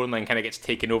them, and the phone line kind of gets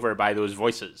taken over by those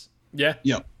voices. Yeah.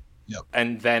 Yep.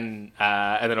 And then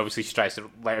obviously she tries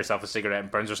to light herself a cigarette and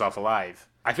burns herself alive.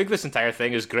 I think this entire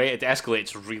thing is great. It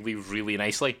escalates really, really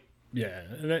nicely. Yeah,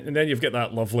 and then you've got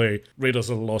that lovely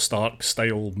Raiders of the Lost Ark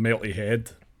style melty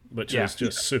head, which is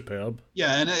just superb.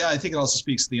 Yeah, and I think it also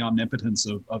speaks to the omnipotence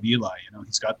of Eli. You know,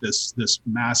 he's got this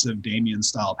massive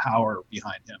Damien-style power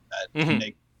behind him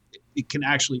that it can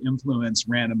actually influence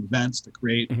random events to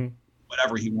create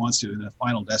whatever he wants to in a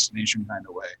Final Destination kind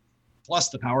of way. Plus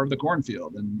the power of the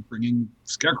cornfield and bringing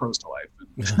scarecrows to life.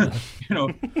 And, you know,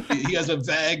 he has a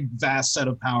vast set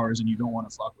of powers, and you don't want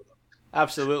to fuck with him.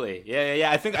 Absolutely,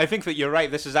 yeah. I think that you're right.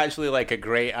 This is actually like a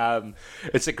great,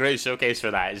 it's a great showcase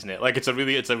for that, isn't it? Like it's a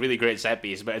really great set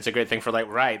piece, but it's a great thing for like,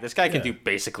 right, this guy can do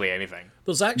basically anything.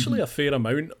 There's actually a fair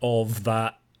amount of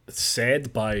that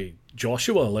said by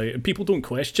Joshua, like, and people don't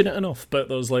question it enough. But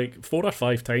there's like 4 or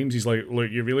 5 times he's like,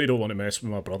 "Look, you really don't want to mess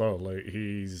with my brother. Like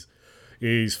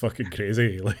he's fucking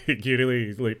crazy. Like you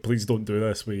really like, please don't do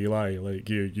this with Eli. Like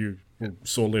you will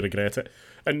sorely regret it."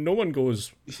 And no one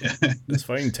goes, "It's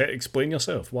fine. Explain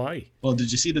yourself. Why?" Well,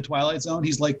 did you see the Twilight Zone?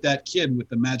 He's like that kid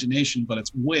with imagination, but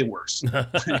it's way worse.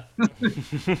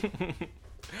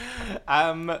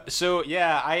 So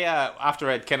yeah, I after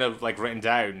I'd kind of like written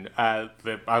down I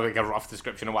like a rough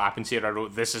description of what happens here, I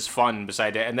wrote "this is fun"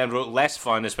 beside it, and then wrote "less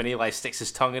fun" is when Eli sticks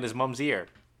his tongue in his mum's ear.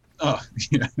 Oh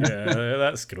yeah,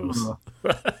 that's gross.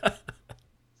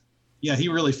 Yeah, he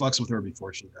really fucks with her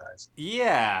before she dies.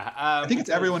 Yeah. I think it's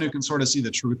everyone who can sort of see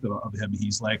the truth of him.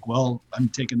 He's like, well, I'm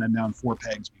taking them down 4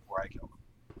 pegs before I kill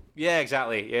them. Yeah,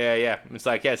 exactly. Yeah. It's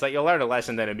like you'll learn a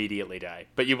lesson, then immediately die.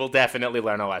 But you will definitely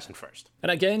learn a lesson first.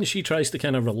 And again, she tries to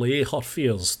kind of relay her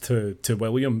fears to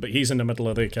William, but he's in the middle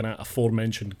of the kind of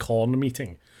aforementioned corn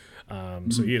meeting.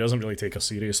 So he doesn't really take her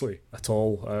seriously at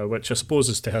all, which I suppose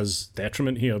is to his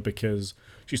detriment here, because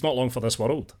she's not long for this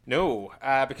world. No,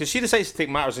 because she decides to take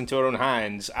matters into her own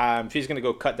hands. She's going to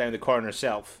go cut down the corn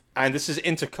herself. And this is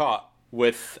intercut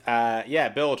with,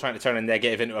 Bill trying to turn a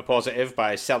negative into a positive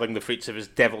by selling the fruits of his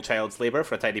devil child's labour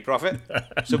for a tidy profit.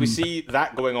 So we see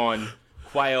that going on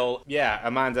while,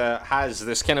 Amanda has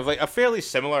this kind of like a fairly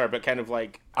similar but kind of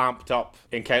like amped up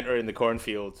encounter in the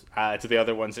cornfield to the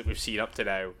other ones that we've seen up to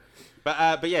now.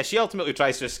 But yeah, she ultimately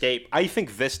tries to escape. I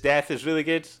think this death is really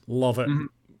good. Love it. Mm-hmm.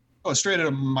 Oh, straight out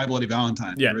of My Bloody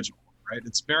Valentine, the original, right?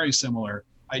 It's very similar.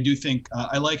 I do think,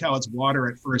 I like how it's water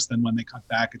at first, then when they cut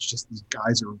back, it's just this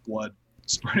geyser of blood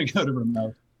spurting out of her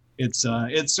mouth. It's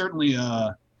certainly,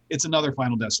 it's another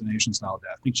Final Destination style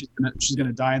death. I think she's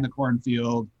gonna die in the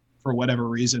cornfield for whatever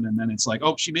reason, and then it's like,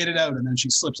 oh, she made it out, and then she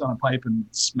slips on a pipe and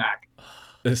smack.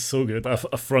 It's so good. I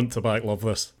front to back love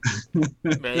this.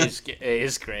 It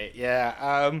is great,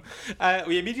 yeah.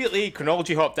 We immediately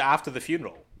chronology hopped after the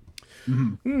funeral.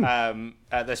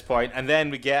 At this point, and then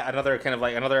we get another kind of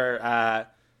like another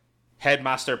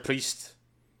headmaster priest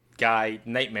guy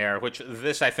nightmare, which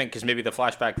this I think is maybe the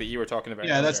flashback that you were talking about.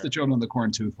 Yeah, earlier. That's the Children of the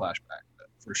Corn 2 flashback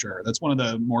for sure. That's one of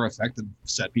the more effective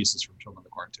set pieces from Children of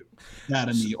the Corn 2. That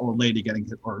and the old lady getting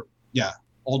hit,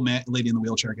 lady in the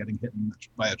wheelchair getting hit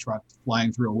by a truck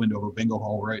flying through a window of a bingo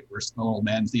hall, right, where the old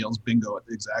man yells bingo at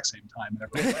the exact same time.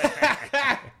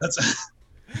 That's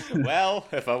well,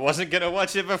 if I wasn't gonna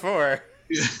watch it before,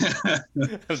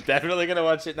 I'm definitely gonna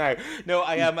watch it now. No,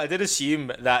 I did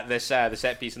assume that this the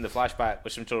set piece in the flashback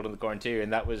was from Children of the Corn 2,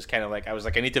 and that was kind of like I was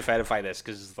like, I need to verify this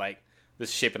because like this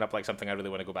is shaping up like something I really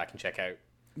want to go back and check out.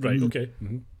 Right. Okay.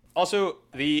 Mm-hmm. Also,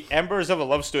 the embers of a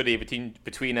love story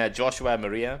between Joshua and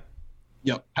Maria.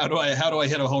 Yep. How do I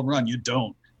hit a home run? You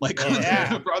don't. Like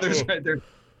brothers right there.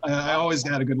 I always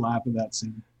had a good laugh at that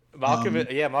scene.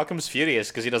 Malcolm's furious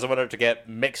because he doesn't want her to get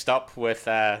mixed up with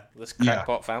this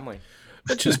crackpot family.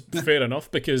 Which is fair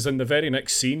enough, because in the very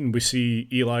next scene we see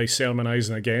Eli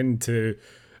sermonizing again to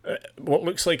what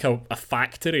looks like a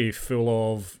factory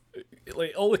full of,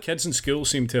 like, all the kids in school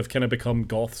seem to have kind of become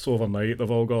goths overnight.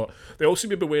 They all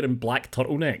seem to be wearing black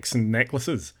turtlenecks and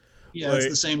necklaces. Yeah, it's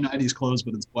the same 90s clothes,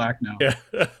 but it's black now. Yeah.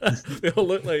 They all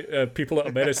look like people that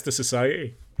are menace to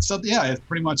society. So yeah, it's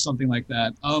pretty much something like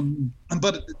that.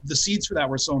 But the seeds for that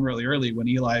were sown really early when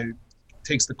Eli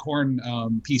takes the corn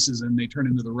pieces and they turn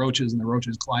into the roaches, and the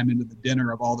roaches climb into the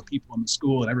dinner of all the people in the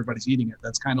school and everybody's eating it.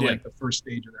 That's kind of like the first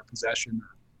stage of their possession,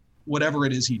 or whatever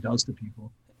it is he does to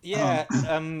people. Yeah,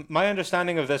 my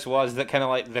understanding of this was that kind of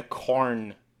like the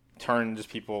corn turns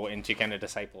people into kind of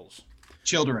disciples.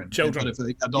 Children. But if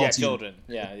adults children.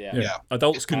 Yeah.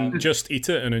 Adults can just eat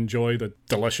it and enjoy the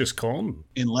delicious corn.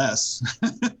 Unless,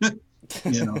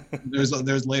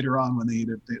 there's later on when they eat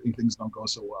it, things don't go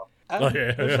so well.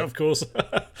 Of course.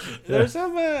 There's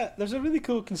a really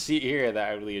cool conceit here that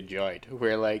I really enjoyed,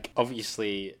 where, like,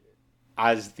 obviously,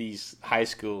 as these high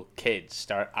school kids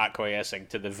start acquiescing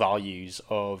to the values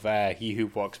of He Who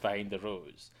Walks Behind the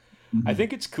Rose, I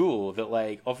think it's cool that,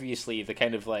 like, obviously the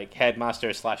kind of, like,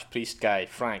 headmaster / priest guy,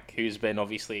 Frank, who's been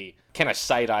obviously kind of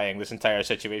side-eyeing this entire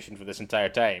situation for this entire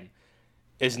time,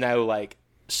 is now, like,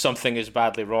 something is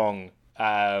badly wrong,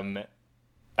 and,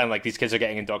 like, these kids are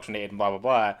getting indoctrinated and blah, blah,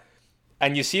 blah.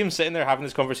 And you see him sitting there having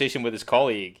this conversation with his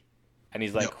colleague, and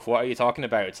he's like, What are you talking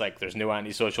about? It's like, there's no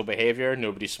antisocial behavior,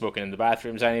 nobody's smoking in the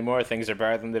bathrooms anymore, things are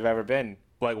better than they've ever been.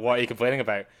 Like, what are you complaining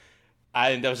about?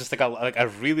 And I was just like, I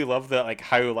really love that, like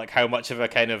how much of a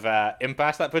kind of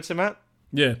impasse that puts him at.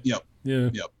 Yeah. Yep. Yeah.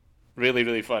 Yep. Really,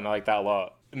 really fun. I like that a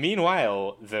lot.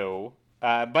 Meanwhile, though,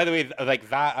 by the way, like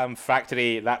that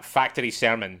factory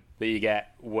sermon that you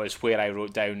get was where I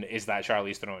wrote down, is that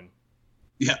Charlize Theron?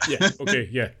 Yeah. Okay.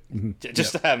 Yeah.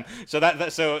 Just so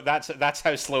that's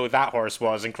how slow that horse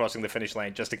was in crossing the finish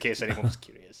line. Just in case anyone was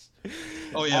curious.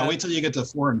 Oh yeah. Wait till you get to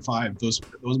 4 and 5. Those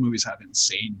movies have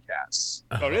insane casts.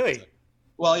 Oh really?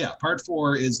 Well, yeah. Part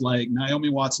 4 is like Naomi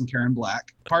Watts and Karen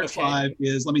Black. Part 5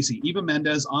 is, let me see, Eva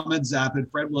Mendes, Ahmed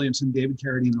Zapid, Fred Williamson, David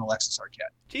Carradine, and Alexis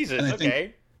Arquette. Jesus. And I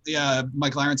think, yeah,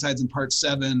 Michael Ironside's in Part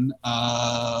 7.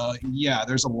 Yeah,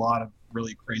 there's a lot of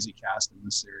really crazy cast in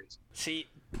this series. See,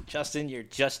 Justin, you're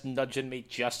just nudging me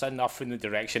just enough in the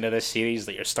direction of this series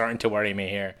that you're starting to worry me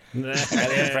here. I get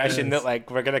the impression that, like,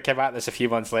 we're going to come at this a few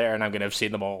months later and I'm going to have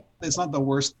seen them all. It's not the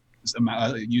worst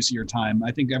use of your time.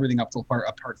 I think everything up till part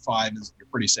 5 is, you're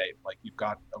pretty safe. Like, you've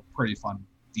got a pretty fun,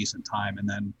 decent time. And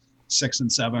then 6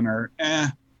 and 7 are,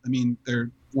 I mean,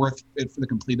 they're worth it for the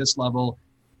completist level.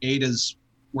 8 is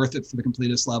worth it for the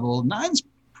completest level. 9's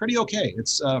pretty okay.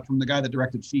 It's from the guy that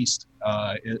directed Feast.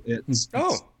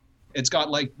 It's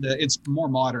got like it's more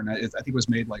modern. I think it was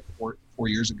made like four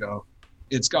years ago.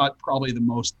 It's got probably the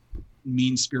most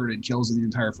mean-spirited kills in the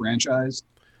entire franchise.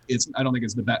 I don't think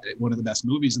it's one of the best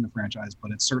movies in the franchise,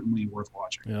 but it's certainly worth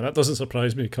watching. Yeah, that doesn't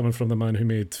surprise me, coming from the man who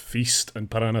made Feast and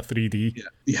Piranha 3D.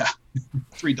 Yeah.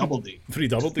 3 Double D. 3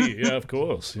 Double D, yeah, of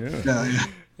course.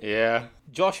 Yeah.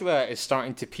 Joshua is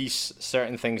starting to piece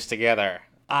certain things together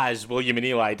as William and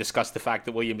Eli discuss the fact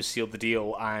that William has sealed the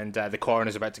deal and the Corn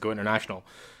is about to go international.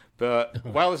 But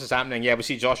while this is happening, we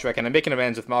see Joshua kind of making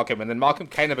amends with Malcolm, and then Malcolm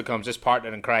kind of becomes his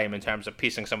partner in crime in terms of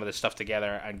piecing some of this stuff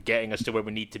together and getting us to where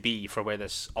we need to be for where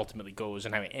this ultimately goes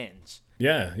and how it ends.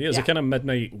 Yeah, he has a kind of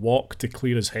midnight walk to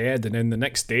clear his head, and then the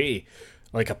next day,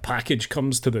 like, a package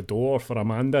comes to the door for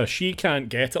Amanda. She can't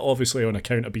get it, obviously, on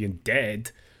account of being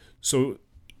dead, so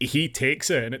he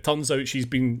takes it, and it turns out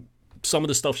some of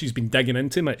the stuff she's been digging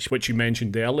into, which you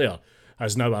mentioned earlier,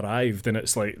 has now arrived, and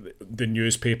it's like the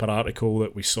newspaper article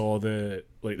that we saw the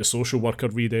social worker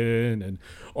reading and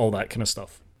all that kind of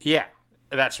stuff. Yeah,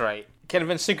 that's right. Kind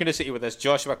of in synchronicity with this,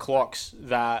 Joshua clocks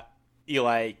that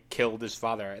Eli killed his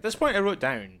father. At this point, I wrote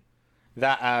down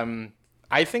that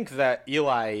I think that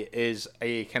Eli is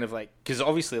a kind of like, because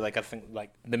obviously, like, I think like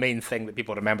the main thing that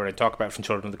people remember and talk about from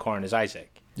Children of the Corn is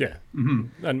Isaac. Yeah,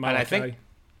 and Malachi.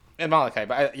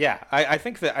 But I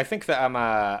think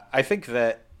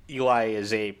that Eli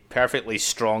is a perfectly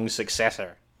strong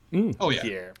successor. Oh yeah.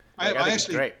 Here. I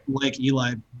actually like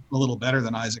Eli a little better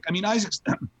than Isaac. I mean, Isaac's.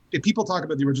 If people talk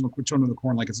about the original Children of the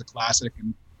Corn like it's a classic,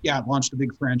 and it launched a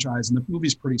big franchise, and the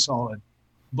movie's pretty solid.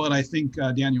 But I think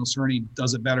Daniel Cerny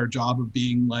does a better job of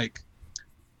being like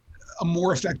a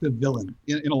more effective villain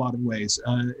in a lot of ways.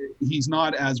 He's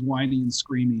not as whiny and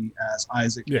screamy as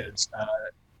Isaac is.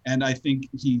 And I think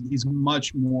he's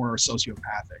much more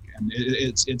sociopathic, and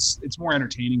it's more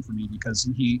entertaining for me because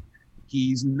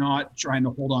he's not trying to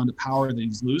hold on to power that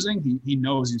he's losing. He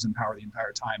knows he's in power the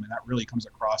entire time, and that really comes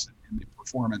across in the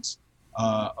performance.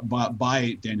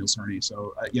 by Daniel Cerny.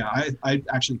 So yeah, I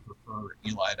actually prefer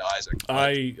Eli to Isaac.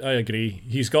 I agree.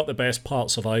 He's got the best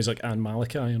parts of Isaac and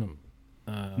Malachi in him.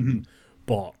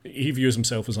 But he views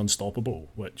himself as unstoppable,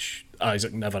 which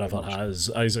Isaac never ever has.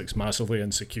 Isaac's massively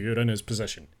insecure in his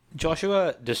position.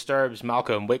 Joshua disturbs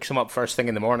Malcolm, wakes him up first thing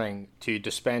in the morning to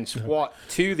dispense what,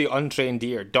 to the untrained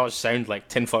ear, does sound like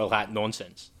tinfoil hat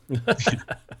nonsense. If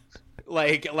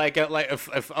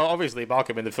obviously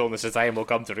Malcolm in the fullness of time will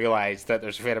come to realise that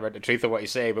there's a fair amount of truth in what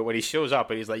he's saying, but when he shows up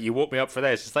and he's like, "You woke me up for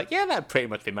this," it's like, yeah, that'd pretty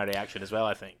much be my reaction as well,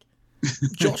 I think.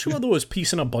 Joshua, though, is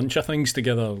piecing a bunch of things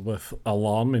together with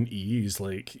alarm and ease,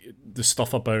 like the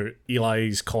stuff about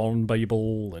Eli's corn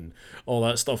Bible and all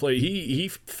that stuff. Like he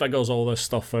figures all this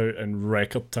stuff out in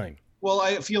record time. Well,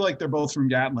 I feel like they're both from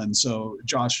Gatlin, so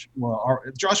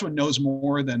Joshua knows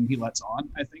more than he lets on,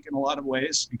 I think, in a lot of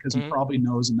ways, because he probably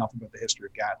knows enough about the history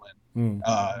of Gatlin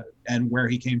and where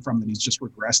he came from that he's just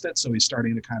regressed it, so he's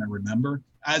starting to kind of remember.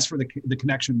 As for the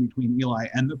connection between Eli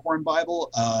and the Corn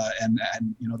Bible, and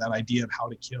you know, that idea of how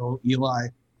to kill Eli,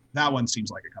 that one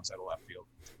seems like it comes out of left field.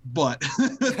 But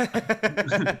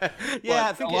yeah,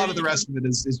 I think a lot of the rest of it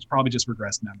is probably just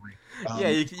regressed memory.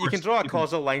 You can draw a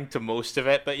causal line to most of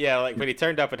it, but yeah, like when he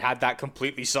turned up and had that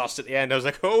completely sauced at the end, I was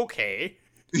like, okay.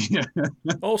 Yeah.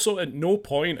 Also, at no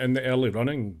point in the early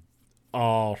running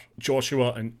are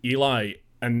Joshua and Eli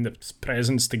in the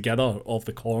presence together of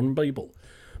the Corn Bible.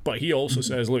 But he also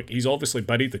says, look, he's obviously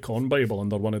buried the Corn Bible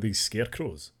under one of these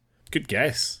scarecrows. Good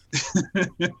guess.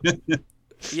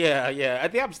 Yeah.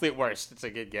 At the absolute worst, it's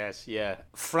a good guess. Yeah,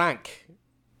 Frank,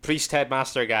 priest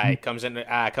headmaster guy, comes in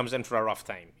for a rough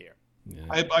time here. Yeah.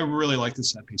 I really like this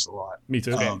set piece a lot. Me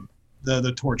too.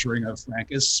 The torturing of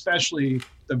Frank, especially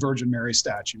the Virgin Mary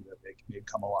statue that they made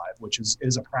come alive, which is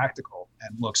a practical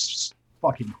and looks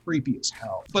fucking creepy as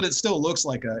hell. But it still looks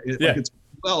like it's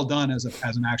well done as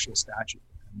an actual statue.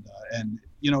 And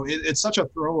you know, it's such a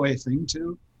throwaway thing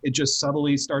too. It just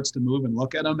subtly starts to move and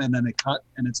look at him, and then they cut,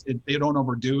 and they don't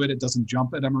overdo it. It doesn't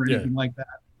jump at him or anything like that.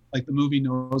 Like the movie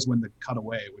knows when to cut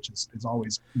away, which is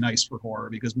always nice for horror,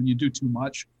 because when you do too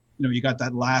much, you know, you got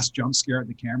that last jump scare at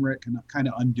the camera. It can kind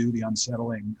of undo the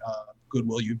unsettling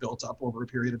goodwill you built up over a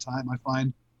period of time, I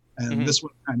find. And this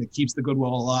one kind of keeps the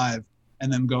goodwill alive,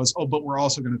 and then goes, oh, but we're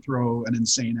also going to throw an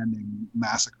insane ending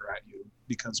massacre at you,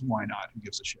 because why not? Who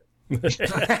gives a shit? We're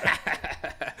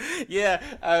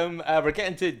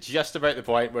getting to just about the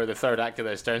point where the third act of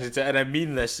this turns into, and I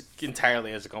mean this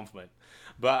entirely as a compliment,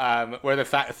 but where the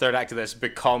third act of this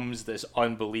becomes this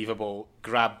unbelievable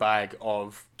grab bag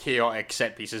of chaotic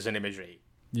set pieces and imagery.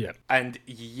 Yeah. And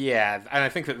I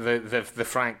think that the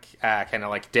Frank kind of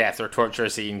like death or torture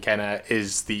scene kind of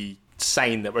is the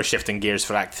sign that we're shifting gears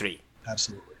for Act 3.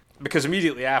 Absolutely. Because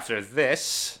immediately after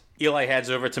this, Eli heads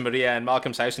over to Maria and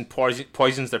Malcolm's house and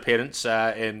poisons their parents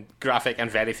in graphic and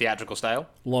very theatrical style.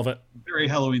 Love it. Very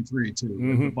Halloween 3, too.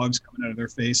 The bugs coming out of their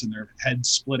face and their heads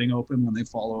splitting open when they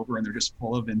fall over, and they're just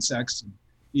full of insects. And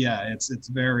yeah, it's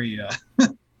very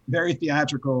very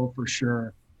theatrical for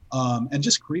sure. And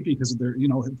just creepy, because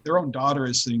their own daughter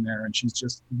is sitting there and she's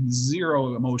just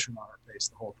zero emotion on her face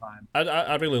the whole time.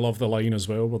 I really love the line as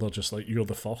well, where they're just like, "You're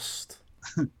the first."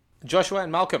 Joshua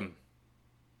and Malcolm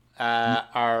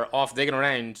are off digging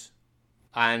around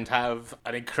and have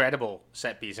an incredible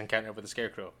set piece encounter with the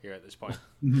Scarecrow here at this point.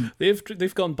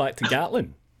 They've gone back to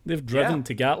Gatlin. They've driven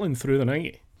to Gatlin through the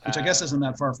night, which I guess isn't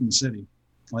that far from the city.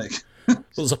 Like,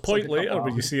 there's a point later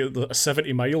where you see a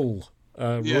 70-mile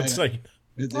road sign.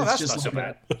 It's just not so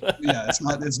bad. Yeah,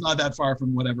 it's not that far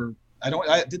from whatever.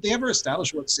 Did they ever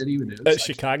establish what city it is? It's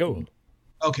Chicago.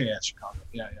 Okay, yeah, Chicago.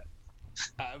 Yeah.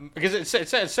 Because it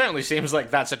certainly seems like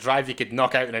that's a drive you could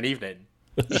knock out in an evening.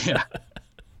 Yeah.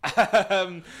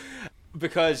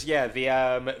 Because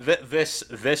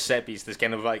this set piece, this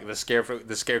kind of like the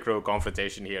scarecrow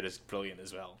confrontation here is brilliant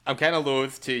as well. I'm kind of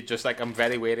loath to I'm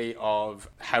very wary of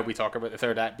how we talk about the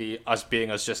third act being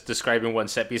us just describing one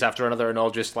set piece after another and all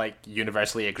just like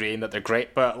universally agreeing that they're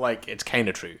great, but like it's kind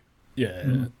of true.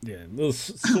 Yeah. There's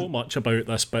so much about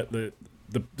this bit that.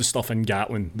 The stuff in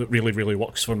Gatlin that really, really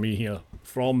works for me here.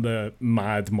 From the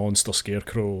mad monster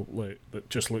scarecrow, like that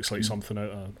just looks like something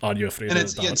out of Are You Afraid of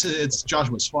the Dark? It's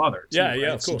Joshua's father. Too, yeah, right?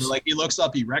 of course. So, like, he looks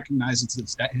up, he recognizes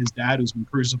his dad who's been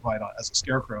crucified as a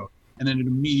scarecrow, and then it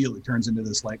immediately turns into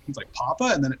this, like, he's like,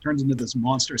 Papa? And then it turns into this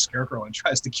monster scarecrow and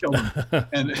tries to kill him.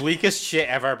 And bleakest shit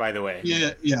ever, by the way.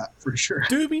 Yeah, for sure.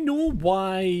 Do we know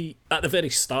why, at the very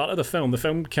start of the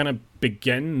film kind of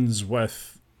begins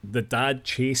with the dad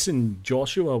chasing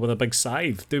Joshua with a big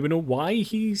scythe? Do we know why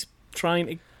he's trying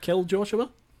to kill Joshua?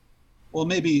 Well,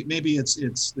 maybe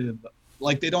it's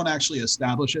like they don't actually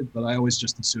establish it, but I always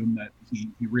just assume that he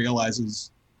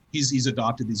realizes he's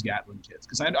adopted these Gatlin kids,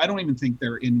 because I don't even think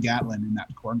they're in Gatlin in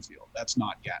that cornfield. That's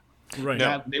not Gatlin. Right.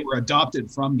 No. They were adopted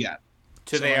from Gatlin.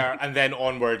 To there and then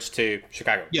onwards to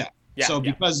Chicago. Yeah. So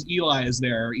because Eli is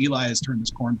there, Eli has turned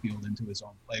this cornfield into his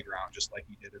own playground, just like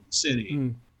he did in the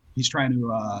city. He's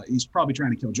probably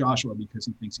trying to kill Joshua because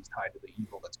he thinks he's tied to the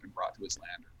evil that's been brought to his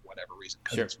land or whatever reason.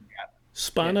 Sure. It's from Gatlin.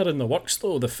 Spanner in the works,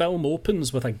 though. The film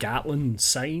opens with a Gatlin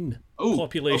sign.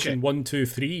 Population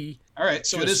 123. All right,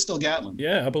 so it is still Gatlin.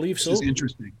 Yeah, I believe so. Which is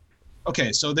interesting.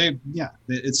 Okay, so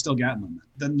it's still Gatlin.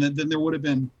 Then there would have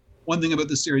been one thing about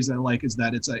this series that I like is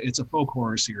that it's a folk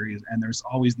horror series, and there's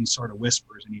always these sort of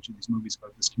whispers in each of these movies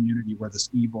about this community where this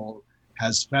evil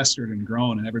has festered and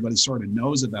grown, and everybody sort of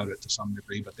knows about it to some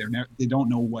degree, but they don't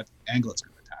know what angle it's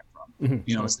going to attack from. Mm-hmm.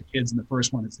 You know, it's the kids in the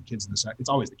first one, it's the kids in the second. It's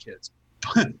always the kids.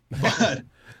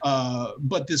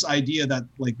 But this idea that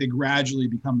like they gradually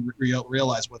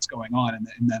realize what's going on, and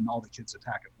then all the kids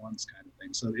attack at once, kind of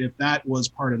thing. So if that was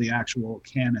part of the actual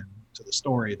canon to the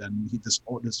story, then this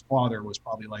father was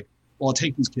probably like, well, I'll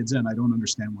take these kids in. I don't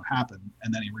understand what happened,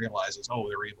 and then he realizes, oh,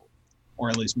 they're evil, or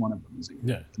at least one of them is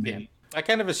evil. Yeah. I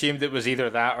kind of assumed it was either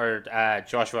that or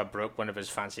Joshua broke one of his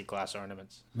fancy glass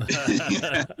ornaments.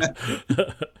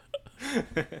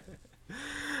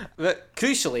 But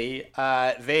crucially,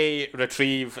 they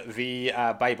retrieve the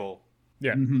Bible.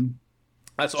 Yeah. Mm-hmm.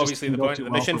 That's obviously the point of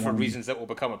the mission for reasons that will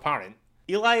become apparent.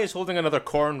 Eli is holding another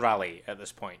corn rally at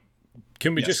this point.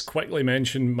 Can we just quickly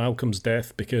mention Malcolm's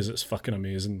death, because it's fucking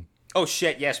amazing? Oh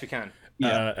shit, yes we can.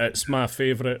 It's my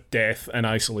favourite death in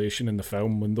isolation in the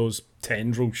film, when those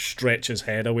tendrils stretch his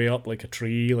head away up like a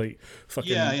tree, like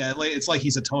fucking... Yeah, like, it's like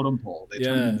he's a totem pole. They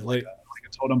turn him into like a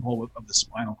totem pole of the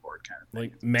spinal cord kind of thing.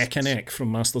 Like Mechanic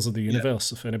from Masters of the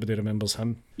Universe, if anybody remembers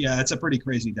him. Yeah, it's a pretty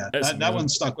crazy death. That one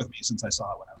stuck with me since I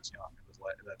saw it when I was young. It was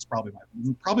like, that's probably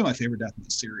my favorite death in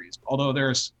the series. Although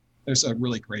there's a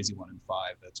really crazy one in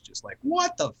 5 that's just like,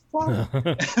 what the fuck?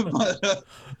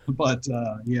 but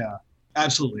yeah,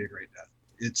 absolutely a great death.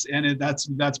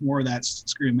 That's more of that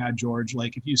Screaming Mad George.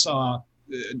 Like if you saw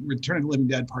Return of the Living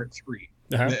Dead Part 3,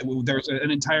 there's an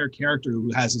entire character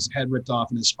who has his head ripped off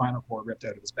and his spinal cord ripped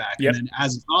out of his back. Yep. And then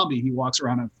as a zombie, he walks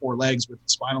around on 4 legs with the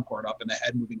spinal cord up and the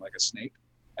head moving like a snake.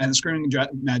 And Screaming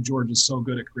Mad George is so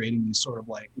good at creating these sort of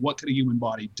like, what could a human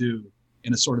body do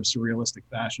in a sort of surrealistic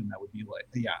fashion that would be like,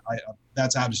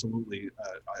 that's absolutely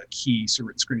a key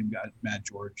Screaming Mad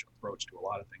George approach to a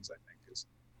lot of things, I think.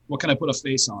 What can I put a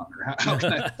face on, or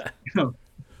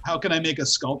how can I make a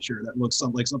sculpture that looks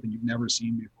like something you've never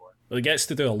seen before? Well, it gets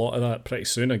to do a lot of that pretty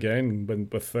soon again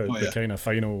with the kind of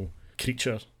final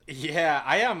creature. Yeah,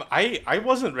 I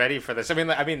wasn't ready for this.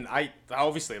 I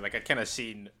obviously I'd kind of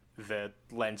seen the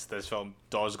lengths this film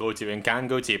does go to and can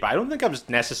go to, but I don't think I was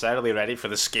necessarily ready for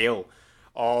the scale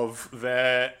of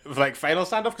the final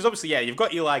standoff, because obviously you've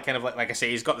got Eli kind of like I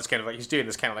say, he's got this kind of he's doing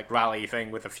this kind of rally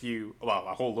thing with a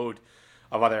whole load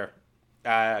of other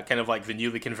kind of the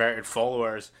newly converted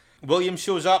followers. William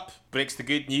shows up, breaks the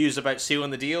good news about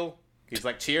sealing the deal. He's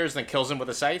like, cheers, and then kills him with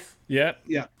a scythe. Yeah.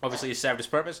 Obviously, he served his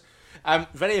purpose.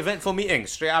 Very eventful meeting.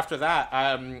 Straight after that,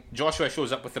 Joshua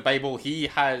shows up with the Bible. He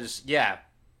has,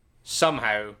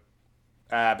 somehow,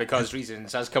 because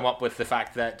reasons, has come up with the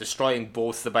fact that destroying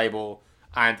both the Bible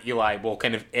and Eli will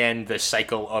kind of end the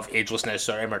cycle of agelessness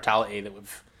or immortality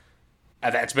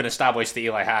that's been established that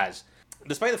Eli has.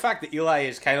 Despite the fact that Eli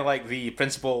is kind of like the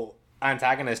principal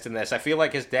antagonist in this, I feel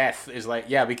like his death is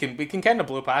we can kind of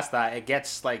blow past that. It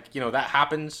gets that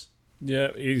happens. Yeah,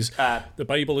 the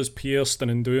Bible is pierced,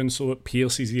 and in doing so, it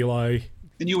pierces Eli.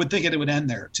 And you would think it would end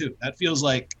there too. That feels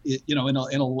like in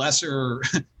a lesser,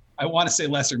 I want to say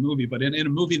lesser movie, but in a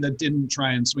movie that didn't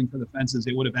try and swing for the fences,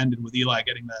 it would have ended with Eli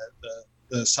getting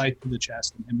the scythe to the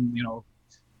chest and him,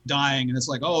 dying, and it's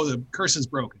like, oh, the curse is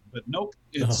broken. But nope,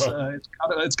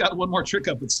 it's got one more trick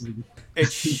up its sleeve.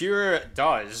 It sure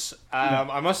does.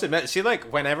 I must admit, see,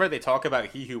 whenever they talk about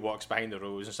he who walks behind the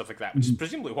rose and stuff like that, which is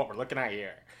presumably what we're looking at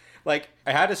here, I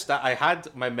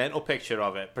had my mental picture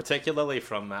of it, particularly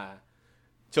from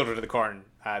Children of the Corn,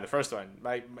 the first one.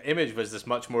 My image was this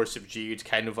much more subdued,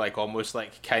 kind of almost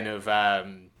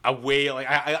away.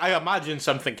 I imagine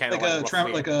something kind of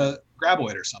like a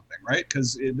graboid or something, right?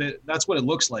 Because that's what it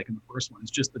looks like in the first one. It's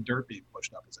just the dirt being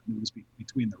pushed up as it moves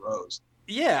between the rows.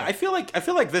 Yeah, I feel like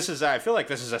this is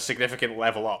a significant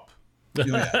level up.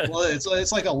 Yeah. Well, it's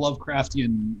like a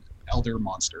Lovecraftian elder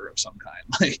monster of some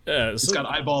kind. It's got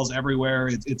eyeballs everywhere.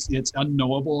 It's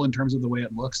unknowable in terms of the way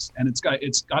it looks, and it's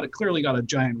clearly got a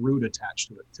giant root attached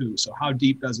to it too. So how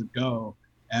deep does it go,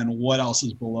 and what else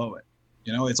is below it?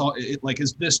 You know, it's all like,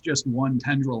 is this just one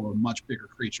tendril of a much bigger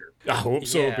creature? I hope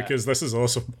so, Yeah. because this is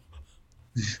awesome.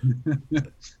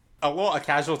 A lot of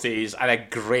casualties and a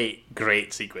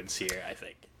great sequence here, I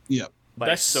think. Yeah.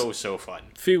 Like, This- so fun.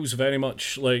 Feels very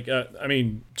much like, I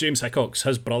mean, James Hickox,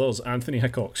 his brothers, Anthony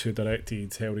Hickox, who directed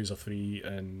Hellraiser 3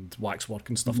 and Waxwork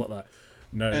and stuff like that.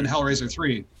 Now, And Hellraiser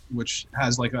 3, which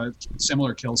has like a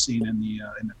similar kill scene in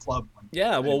the club.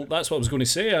 yeah, well, that's what I was going to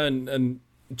say. And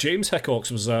James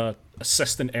Hickox was a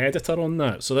assistant editor on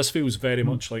that, so this feels very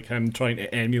much like him trying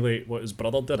to emulate what his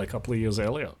brother did a couple of years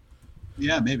earlier.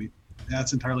 Yeah, maybe.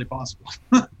 That's entirely possible.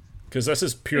 Because this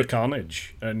is pure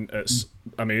carnage, and it's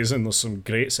amazing. There's some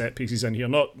great set pieces in here.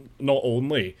 Not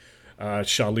only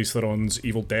Charlize Theron's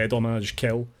Evil Dead homage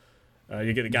kill.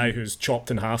 You get the guy who's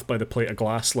chopped in half by the plate of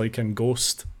glass, like in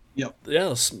Ghost. Yep.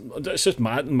 Yeah, it's just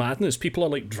madness. People are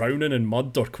like drowning in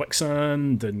mud or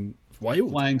quicksand, and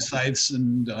wild. Flying scythes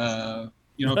and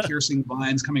piercing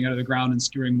vines coming out of the ground and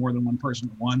skewering more than one person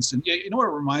at once. And yeah, you know what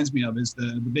it reminds me of is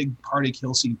the big party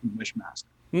kill scene from Wishmaster.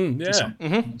 Yeah.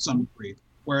 To some degree,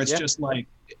 where it's just like,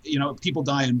 people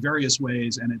die in various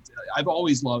ways, and I've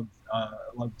always loved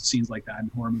scenes like that in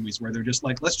horror movies where they're just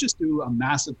like, let's just do a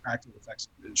massive practical effects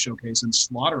showcase and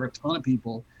slaughter a ton of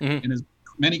people in as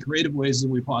many creative ways as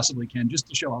we possibly can, just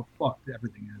to show how fucked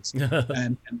everything is.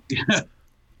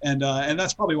 and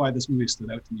that's probably why this movie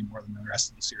stood out to me more than the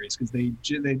rest of the series, because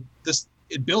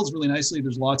it builds really nicely.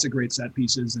 There's lots of great set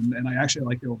pieces, and I actually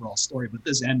like the overall story, but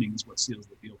this ending is what seals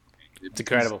the deal for me. It's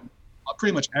incredible.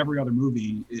 Pretty much every other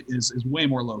movie is way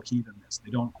more low key than this.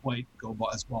 They don't quite go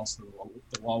as balls to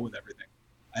the wall with everything.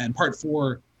 And part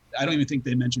 4, I don't even think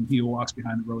they mentioned He Who Walks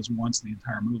Behind the Rose once in the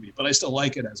entire movie, but I still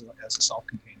like it as a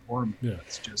self-contained horror movie. Yeah.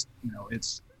 It's just,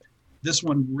 this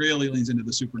one really leans into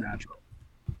the supernatural.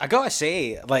 I gotta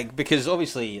say, because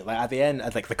obviously, at the end,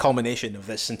 the culmination of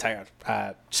this entire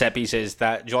set piece is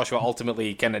that Joshua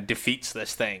ultimately kind of defeats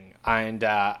this thing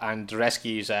and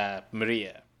rescues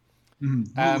Maria. Who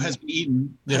has been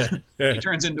eaten. Yeah. He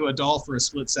turns into a doll for a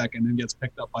split second and gets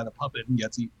picked up by the puppet and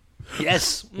gets eaten.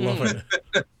 Yes, Love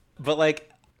it. but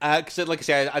because like I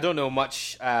said, I don't know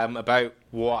much about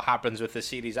what happens with the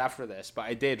series after this, but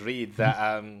I did read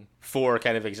that 4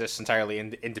 kind of exists entirely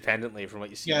independently from what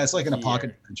you see. Yeah, it's like in a here.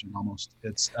 pocket dimension almost.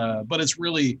 It's but it's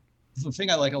really the thing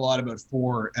I like a lot about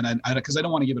 4, and I because I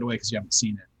don't want to give it away because you haven't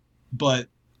seen it, but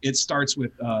it starts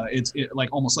with it's like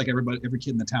almost like every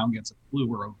kid in the town gets a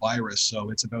flu or a virus, so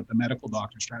it's about the medical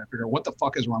doctors trying to figure out what the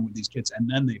fuck is wrong with these kids, and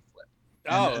then they flip.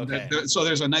 Okay. So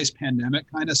there's a nice pandemic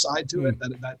kind of side to it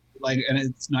that and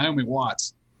it's Naomi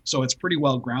Watts, so it's pretty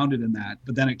well grounded in that.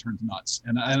 But then it turns nuts,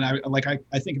 and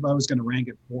I think if I was going to rank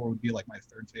it, 4 would be like my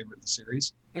 3rd favorite in the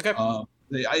series. Okay.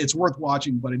 It's worth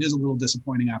watching, but it is a little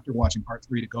disappointing after watching part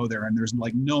 3 to go there, and there's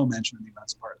like no mention of the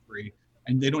events of part 3,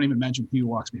 and they don't even mention He Who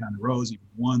Walks Behind the Rose even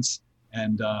once,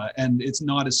 and it's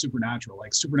not as supernatural.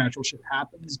 Like supernatural shit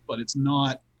happens, but it's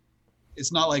not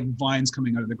like vines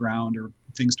coming out of the ground or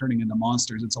things turning into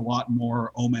monsters. It's a lot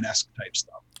more Omen-esque type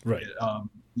stuff. Right.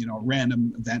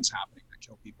 Random events happening that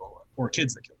kill people or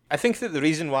kids that kill people. I think that the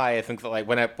reason why I think that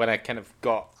when I kind of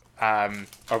got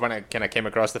or when I kind of came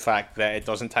across the fact that it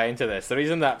doesn't tie into this, the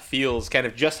reason that feels kind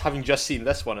of having just seen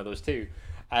this one of those two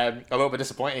a little bit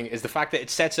disappointing is the fact that it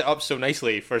sets it up so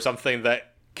nicely for something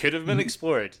that could have been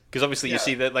explored. Because obviously you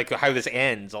see that how this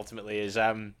ends ultimately is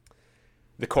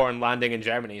the Korn landing in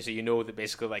Germany, so you know that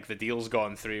basically the deal's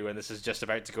gone through and this is just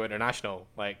about to go international.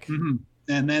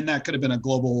 And then that could have been a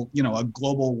global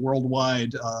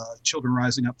worldwide children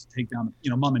rising up to take down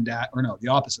mom and dad, or no, the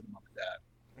opposite of mom and dad.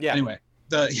 Yeah. Anyway,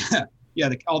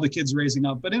 all the kids raising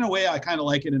up, but in a way I kind of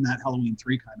like it in that Halloween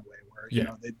 3 kind of way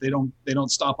where they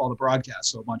don't stop all the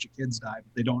broadcasts, so a bunch of kids die,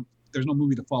 but there's no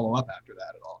movie to follow up after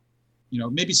that at all.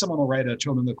 Maybe someone will write a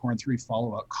Children of the Corn 3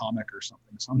 follow-up comic or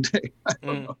something someday. I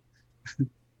don't know.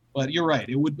 But you're right.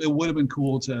 It would have been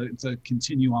cool to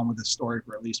continue on with this story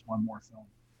for at least one more film.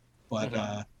 But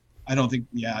I don't think.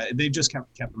 Yeah, they just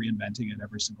kept reinventing it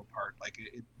every single part.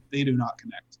 They do not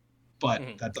connect. But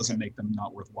that doesn't make them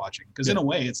not worth watching. Because in a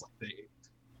way, it's like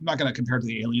I'm not going to compare it to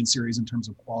the Alien series in terms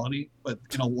of quality, but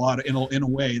in a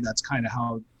way, that's kind of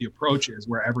how the approach is,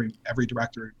 where every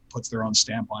director puts their own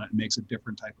stamp on it and makes a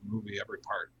different type of movie every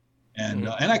part. And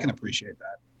I can appreciate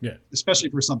that. Yeah. Especially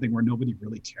for something where nobody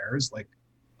really cares.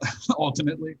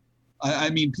 Ultimately,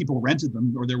 I mean, people rented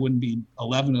them, or there wouldn't be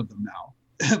 11 of them now.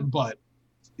 But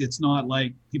it's not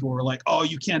like people were like, "Oh,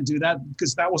 you can't do that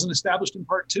because that wasn't established in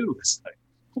part 2." It's like,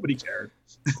 Nobody cared.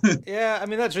 Yeah, I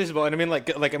mean that's reasonable, and I mean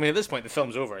like I mean at this point the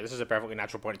film's over. This is a perfectly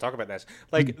natural point to talk about this.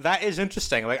 Like that is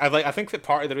interesting. I think that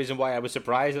part of the reason why I was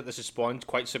surprised that this has spawned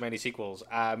quite so many sequels,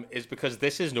 is because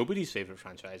this is nobody's favorite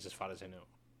franchise as far as I know.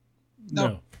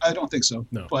 No, I don't think so.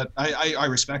 No. But I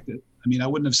respect it. I mean, I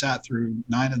wouldn't have sat through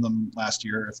 9 of them last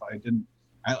year if I didn't.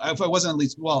 If I wasn't at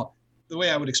least, well, the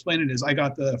way I would explain it is I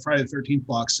got the Friday the 13th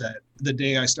box set the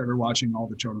day I started watching all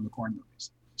the Children of the Corn movies.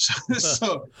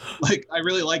 So like, I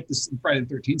really like this Friday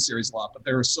the 13th series a lot, but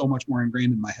there was so much more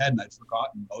ingrained in my head, and I'd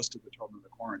forgotten most of the Children of the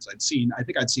Corns. I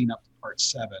think I'd seen up to part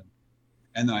 7,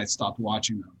 and then I stopped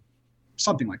watching them.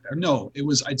 Something like that. No,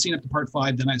 I'd seen up to part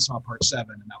 5, then I saw part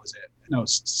 7, and that was it. No,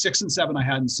 6 and 7 I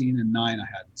hadn't seen, and 9 I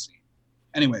hadn't seen.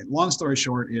 Anyway, long story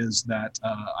short is that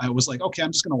I was like, okay,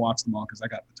 I'm just going to watch them all because I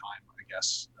got the time, I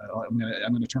guess. I'm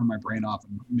going to turn my brain off,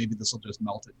 and maybe this will just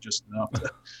melt it just enough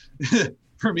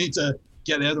for me to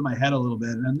get out of my head a little bit.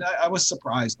 And I was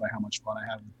surprised by how much fun I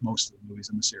had with most of the movies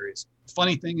in the series.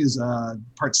 Funny thing is,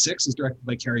 part 6 is directed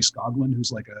by Kerry Skoglund,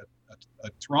 who's like a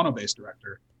Toronto-based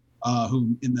director.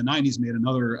 Who in the 90s made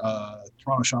another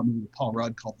Toronto shot movie with Paul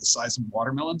Rudd called The Size of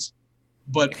Watermelons.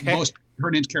 But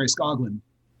her name's Kerry Skoglund.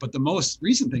 But the most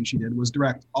recent thing she did was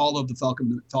direct all of the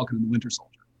Falcon and the Winter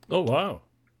Soldier. Oh, wow.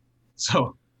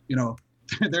 So,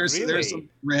 there's some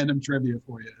random trivia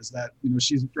for you, is that,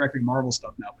 she's directing Marvel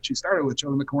stuff now, but she started with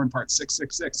Children of the Corn Part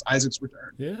 666, Isaac's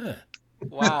Return. Yeah.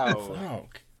 Wow.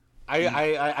 Fuck.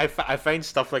 I find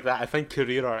stuff like that. I find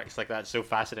career arcs like that so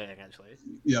fascinating, actually.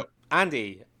 Yep.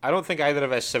 Andy, I don't think either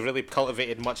of us have really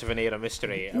cultivated much of an air of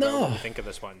mystery about what we think of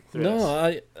this one.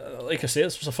 Like I say,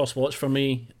 this was a first watch for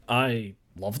me. I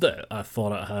loved it. I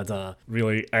thought it had a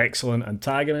really excellent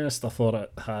antagonist. I thought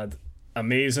it had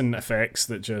amazing effects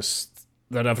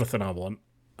they're everything I want,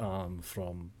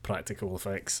 from practical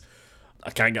effects. I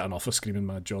can't get enough of Screaming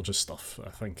Mad George's stuff. I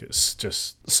think it's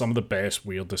just some of the best,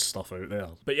 weirdest stuff out there.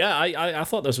 But yeah, I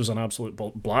thought this was an absolute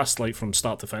blast, like from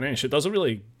start to finish. It doesn't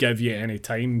really give you any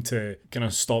time to kind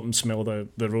of stop and smell the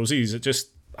roses. It just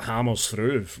hammers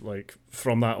through, like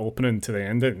from that opening to the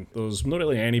ending. There's not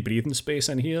really any breathing space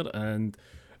in here, and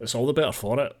it's all the better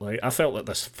for it. Like, I felt like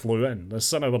this flew in. This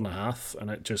is an hour and a half,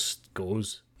 and it just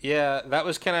goes. Yeah, that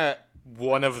was kind of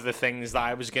one of the things that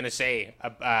I was going to say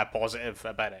positive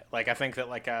about it. Like, I think that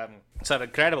it's an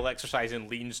incredible exercise in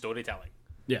lean storytelling.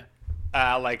 Yeah.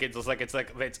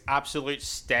 It's absolute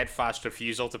steadfast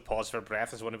refusal to pause for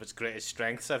breath is one of its greatest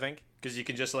strengths, I think, because you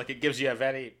can just it gives you a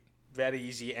very, very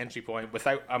easy entry point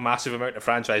without a massive amount of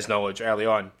franchise knowledge early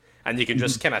on, and you can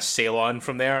just kind of sail on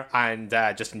from there and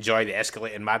just enjoy the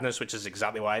escalating madness, which is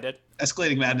exactly what I did.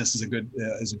 Escalating madness is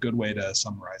a good way to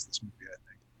summarize this movie, I think.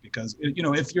 Because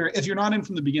if you're not in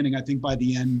from the beginning, I think by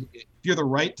the end, if you're the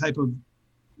right type of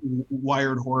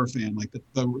wired horror fan, like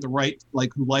the right,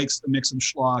 like who likes the mix of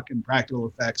schlock and practical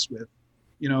effects with,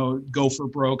 go for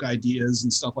broke ideas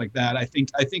and stuff like that, I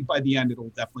think by the end it'll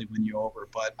definitely win you over.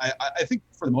 But I think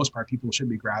for the most part, people should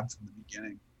be grabbed from the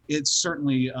beginning. It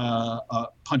certainly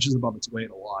punches above its weight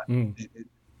a lot,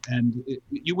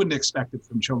 you wouldn't expect it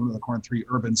from Children of the Corn 3: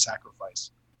 Urban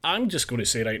Sacrifice. I'm just going to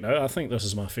say right now, I think this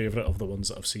is my favourite of the ones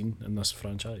that I've seen in this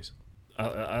franchise.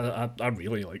 I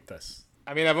really like this.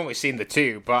 I mean, I've only seen the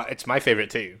 2, but it's my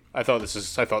favourite too. I thought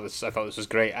this was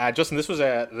great. Justin, this was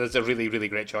a really, really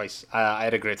great choice. I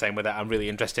had a great time with it. I'm really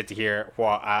interested to hear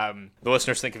what the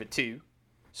listeners think of it too.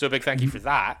 So a big thank you for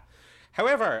that.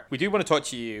 However, we do want to talk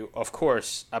to you, of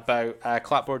course, about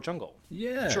Clapboard Jungle.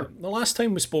 Yeah, sure. The last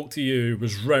time we spoke to you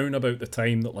was round about the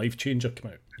time that Life Changer came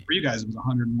out. For you guys, it was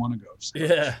 101 ago. So.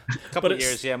 Yeah. A couple of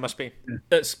years, yeah, must be.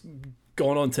 It's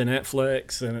gone on to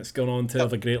Netflix, and it's gone on to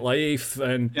Have a Great Life.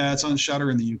 And yeah, it's on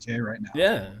Shudder in the UK right now.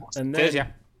 Yeah. And then, it is, yeah.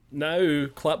 Now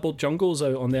Clapboard Jungle's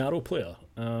out on the Arrow Player,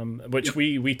 which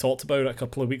we talked about a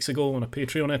couple of weeks ago on a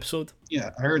Patreon episode.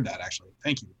 Yeah, I heard that, actually.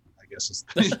 Thank you, I guess is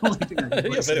the only thing I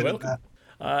can You're say very about welcome. that.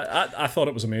 I thought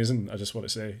it was amazing, I just want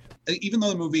to say. Even though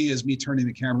the movie is me turning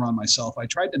the camera on myself, I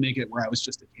tried to make it where I was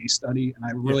just a case study, and I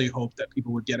really hoped that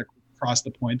people would get across the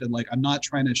point that, like, I'm not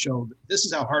trying to show that this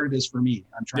is how hard it is for me.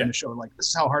 I'm trying to show, like, this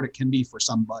is how hard it can be for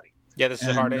somebody. Yeah, this is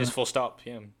how hard it is, full stop.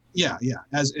 Yeah. Yeah.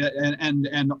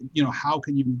 And how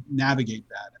can you navigate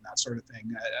that and that sort of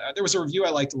thing. There was a review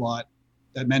I liked a lot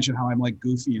that mentioned how I'm like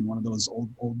Goofy in one of those old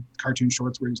cartoon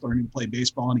shorts where he's learning to play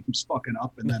baseball and he keeps fucking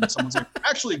up, and then someone's like,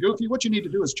 actually, Goofy, what you need to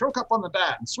do is choke up on the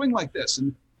bat and swing like this.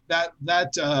 And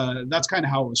that's kind of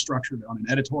how it was structured on an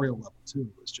editorial level too.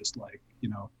 It was just like,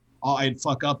 I'd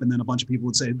fuck up and then a bunch of people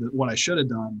would say that what I should have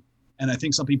done. And I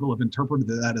think some people have interpreted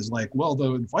that as like, well,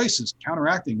 the advice is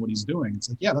counteracting what he's doing. It's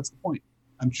like, yeah, that's the point.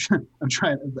 I'm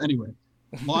trying anyway.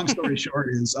 long story short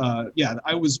is,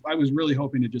 I was really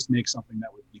hoping to just make something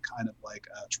that would be kind of like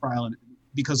a trial, and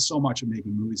because so much of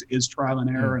making movies is trial and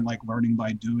error and like learning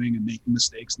by doing and making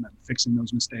mistakes and then fixing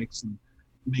those mistakes and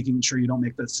making sure you don't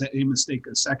make the same mistake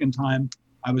a second time.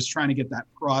 I was trying to get that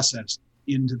process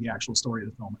into the actual story of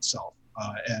the film itself,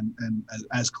 and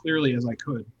as clearly as I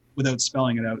could without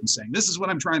spelling it out and saying, this is what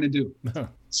I'm trying to do.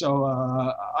 So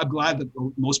I'm glad that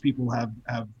most people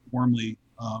have warmly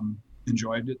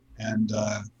enjoyed it. And,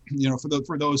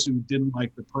 for those who didn't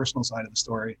like the personal side of the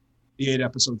story, the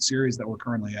 8-episode series that we're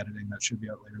currently editing that should be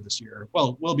out later this year.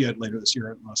 Well, will be out later this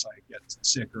year unless I get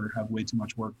sick or have way too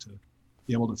much work to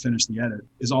be able to finish the edit,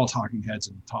 is all talking heads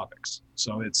and topics.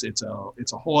 So it's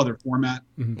a whole other format.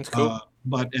 That's cool.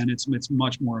 And it's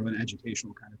much more of an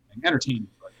educational kind of thing, entertaining,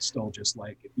 but still just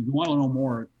like, if you want to know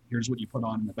more, here's what you put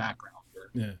on in the background,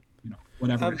 or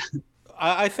whatever.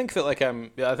 I think that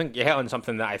I think you hit on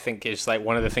something that I think is like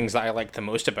one of the things that I liked the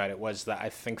most about it, was that I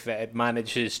think that it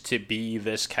manages to be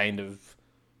this kind of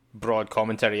broad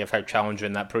commentary of how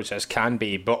challenging that process can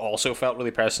be, but also felt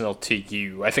really personal to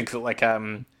you. I think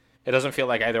that it doesn't feel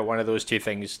like either one of those two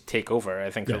things take over.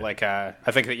 I think that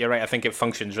I think that you're right. I think it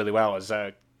functions really well as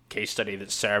a case study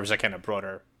that serves a kind of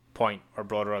broader point or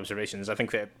broader observations. I think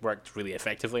that it worked really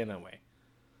effectively in that way.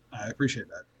 I appreciate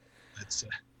that.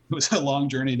 It was a long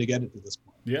journey to get it to this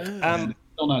point. Yeah, and it's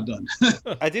still not done.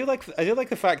 I do like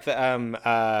the fact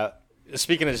that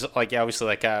speaking as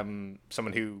obviously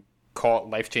someone who caught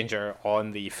Life Changer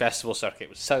on the festival circuit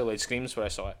with Celluloid Screams where I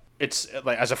saw it. It's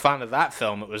like, as a fan of that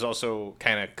film, it was also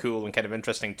kind of cool and kind of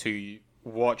interesting to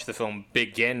watch the film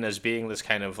begin as being this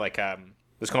kind of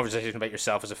this conversation about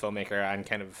yourself as a filmmaker and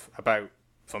kind of about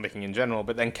filmmaking in general,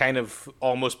 but then kind of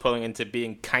almost pulling into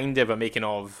being kind of a making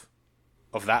of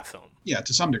that film. Yeah,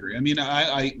 to some degree. I mean,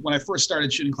 I when I first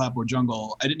started shooting Clapboard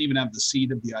Jungle, I didn't even have the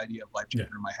seed of the idea of Life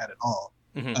Changer in my head at all,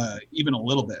 even a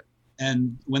little bit.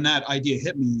 And when that idea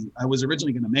hit me, I was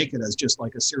originally going to make it as just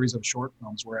like a series of short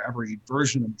films where every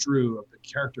version of Drew, of the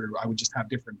character, I would just have a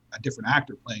different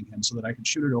actor playing him, so that I could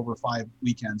shoot it over 5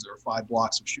 weekends or 5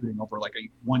 blocks of shooting over like a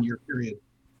 1-year period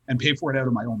and pay for it out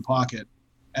of my own pocket.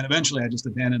 And eventually I just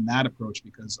abandoned that approach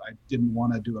because I didn't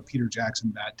want to do a Peter Jackson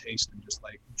bad taste and just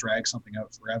like drag something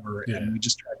out forever. Yeah. And we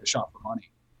just tried to shop for money.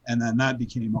 And then that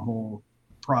became a whole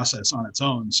process on its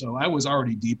own. So I was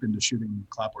already deep into shooting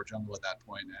Clapboard Jungle at that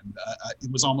point. And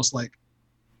it was almost like,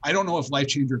 I don't know if Life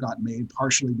Changer got made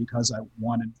partially because I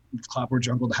wanted Clapboard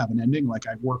Jungle to have an ending. Like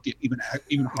I worked even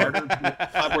harder to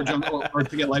get Clapboard Jungle or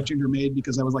to get Life Changer made,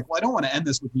 because I was like, well, I don't want to end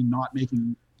this with me not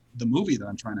making the movie that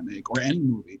I'm trying to make, or any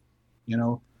movie.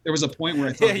 There was a point where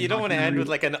I thought, you don't want to end with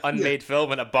like an unmade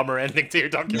film and a bummer ending to your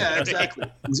documentary. Yeah,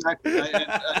 exactly.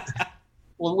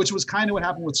 Well, which was kind of what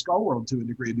happened with Skullworld to a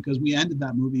degree, because we ended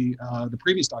that movie, the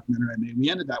previous documentary I made, we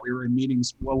were in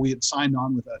meetings. Well, we had signed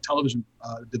on with a television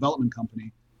development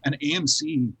company, and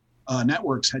AMC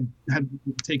Networks had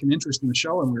taken interest in the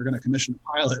show, and we were going to commission a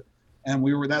pilot. And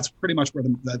that's pretty much where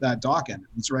that doc ended.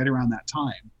 It's right around that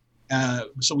time.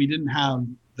 So we didn't have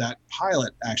that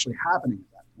pilot actually happening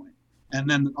at that point. And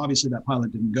then obviously that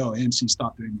pilot didn't go. AMC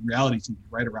stopped doing reality TV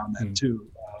right around then too.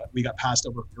 We got passed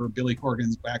over for Billy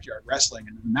Corgan's Backyard Wrestling,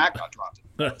 and then that got dropped.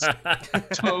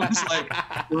 So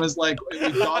it was like we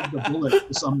dodged the bullet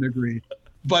to some degree.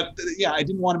 But yeah, I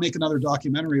didn't want to make another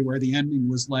documentary where the ending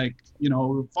was like,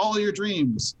 follow your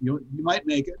dreams. You might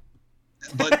make it,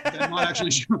 but then not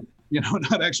actually show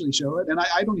it. And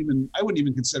I wouldn't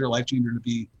even consider Life Changer to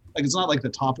be like, it's not like the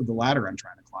top of the ladder I'm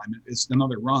trying to climb. It's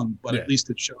another rung, but at least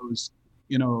it shows,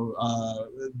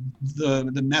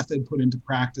 the method put into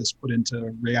practice, put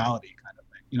into reality kind of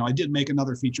thing. I did make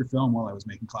another feature film while I was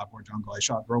making Clapboard Jungle. I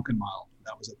shot Broken Mile.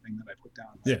 That was a thing that I put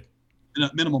down.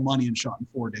 Minimal money and shot in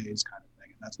 4 days kind of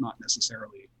thing. And that's not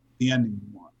necessarily the ending you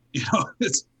want.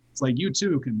 It's like you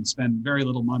too can spend very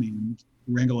little money and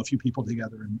wrangle a few people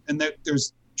together. And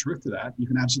there's truth to that. You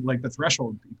can absolutely, like the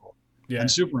Threshold people. I'm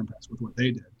super impressed with what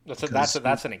they did.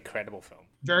 That's an incredible film.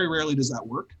 Very rarely does that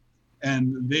work,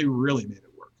 and they really made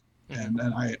it work. And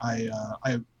I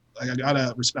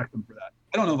gotta respect them for that.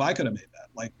 I don't know if I could have made that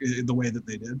like the way that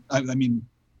they did. I mean,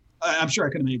 I'm sure I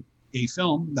could have made a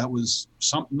film that was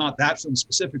not that film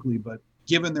specifically, but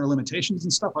given their limitations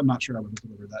and stuff, I'm not sure I would have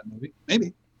delivered that movie.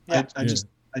 Maybe. I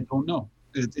don't know.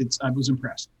 I was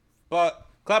impressed. But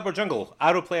Clapboard Jungle,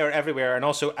 Arrow Player everywhere, and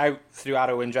also out through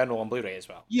Arrow in general on Blu-ray as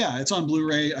well. Yeah, it's on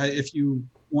Blu-ray. If you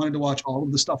wanted to watch all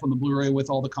of the stuff on the Blu-ray with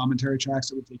all the commentary tracks,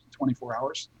 it would take you 24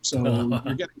 hours. So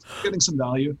you're getting some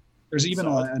value. There's even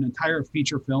an entire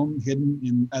feature film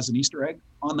hidden as an Easter egg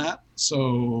on that.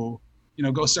 So,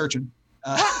 go searching.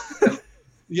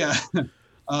 Yeah.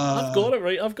 I've got it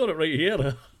right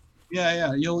here.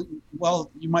 Yeah. You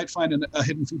might find a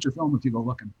hidden feature film if you go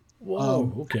looking.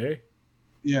 Whoa, okay.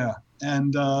 Yeah,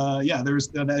 and there's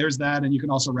that, and you can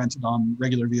also rent it on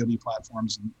regular VOD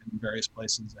platforms in various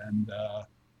places, and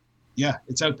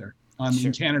it's out there.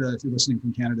 In Canada, if you're listening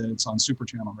from Canada, it's on Super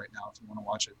Channel right now if you want to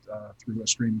watch it through a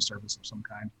streaming service of some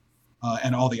kind,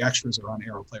 and all the extras are on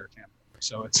Arrow Player Canada.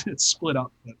 So it's split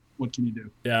up, but what can you do?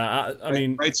 Yeah, I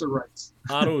mean, rights are rights.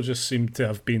 Arrow just seemed to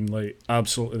have been like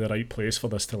absolutely the right place for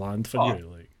this to land for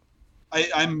you.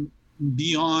 Like, I'm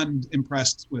beyond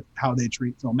impressed with how they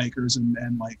treat filmmakers,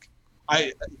 and like,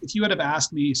 if you had have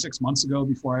asked me 6 months ago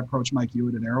before I approached Mike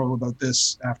Hewitt and Arrow about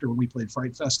this, after when we played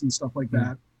Fright Fest and stuff like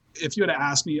that, if you had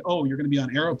asked me, oh, you're going to be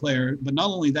on Arrow Player, but not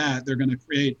only that, they're going to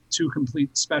create 2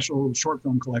 complete special short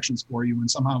film collections for you and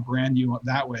somehow brand you up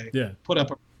that way, put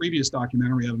up a previous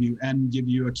documentary of you and give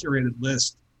you a curated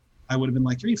list, I would have been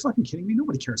like, are you fucking kidding me?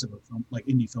 Nobody cares about film, like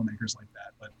indie filmmakers like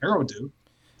that, but Arrow do.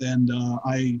 And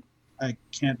I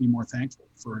can't be more thankful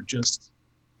for just,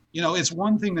 it's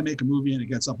one thing to make a movie and it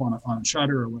gets up on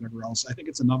Shudder or whatever else. I think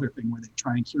it's another thing where they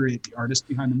try and curate the artist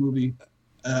behind the movie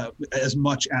as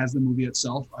much as the movie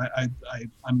itself.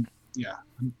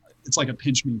 It's like a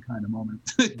pinch me kind of moment.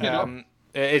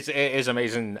 It is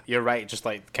amazing. You're right. Just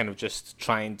like kind of just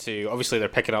trying to. Obviously, they're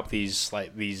picking up these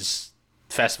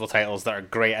festival titles that are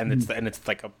great, and it's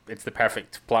the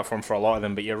perfect platform for a lot of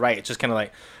them. But you're right. It's just kind of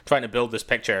like trying to build this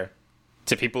picture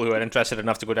to people who are interested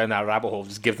enough to go down that rabbit hole.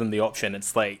 Just give them the option.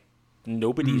 It's like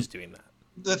nobody's doing that.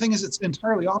 The thing is, it's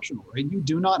entirely optional, right? You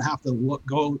do not have to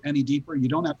go any deeper. You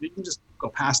can just go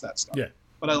past that stuff. Yeah.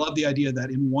 But I love the idea that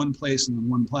in one place and in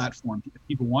one platform, if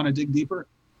people want to dig deeper,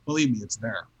 believe me, it's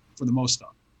there for the most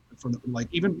stuff.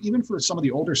 Even for some of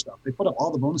the older stuff, they put up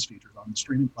all the bonus features on the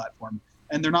streaming platform,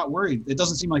 and they're not worried. It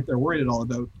doesn't seem like they're worried at all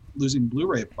about losing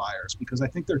Blu-ray buyers, because I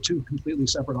think they're 2 completely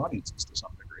separate audiences to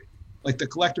some degree. Like, the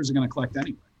collectors are going to collect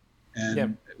anyway,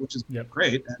 and which is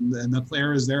great, and the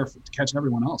player is there to catch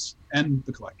everyone else and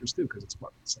the collectors too, because it's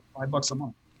like $5 a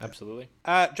month. Absolutely.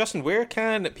 Justin, where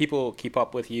can people keep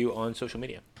up with you on social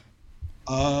media?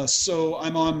 So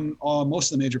I'm on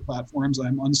most of the major platforms.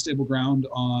 I'm Unstable Ground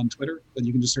on Twitter, but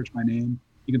you can just search my name.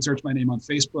 You can search my name on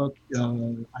Facebook.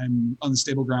 I'm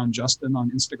Unstable Ground Justin on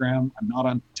Instagram. I'm not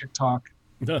on TikTok.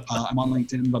 I'm on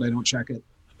LinkedIn, but I don't check it.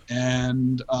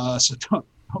 And so don't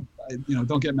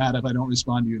get mad if I don't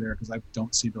respond to you there, because I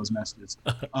don't see those messages.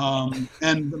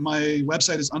 And my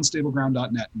website is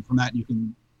unstableground.net, and from that you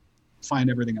can find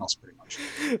everything else pretty much.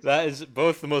 That is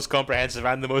both the most comprehensive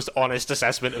and the most honest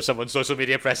assessment of someone's social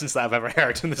media presence that I've ever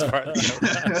heard in this part of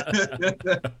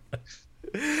the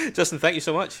show. Justin, thank you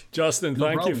so much. Justin,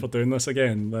 thank you for doing this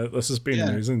again. This has been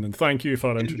amazing, and thank you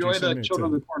for introducing me. Enjoy the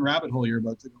Children of the Corn rabbit hole you're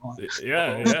about to go on.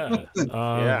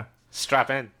 Yeah. Strap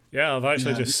in. Yeah, I've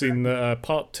actually just seen that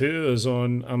part 2 is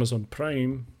on Amazon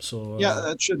Prime. So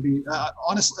that should be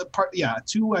honestly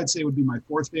 2 I'd say would be my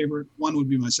 4th favorite, 1 would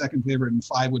be my 2nd favorite, and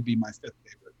 5 would be my 5th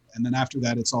favorite. And then after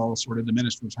that, it's all sort of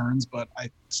diminished returns. But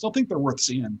I still think they're worth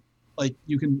seeing. Like,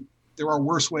 there are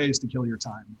worse ways to kill your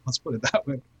time. Let's put it that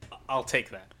way. I'll take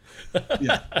that.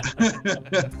 Yeah.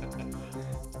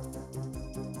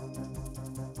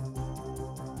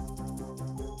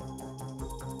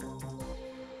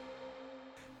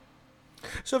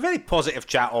 So a very positive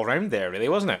chat all round there, really,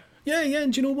 wasn't it? Yeah,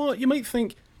 and do you know what? You might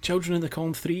think, Children of the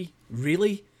Corn 3?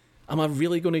 Really? Am I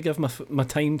really going to give my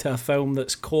time to a film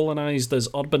that's colonised as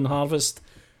Urban Harvest?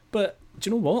 But do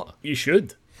you know what? You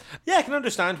should. Yeah, I can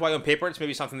understand why on paper it's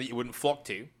maybe something that you wouldn't flock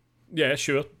to. Yeah,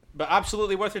 sure. But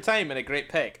absolutely worth your time and a great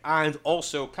pick. And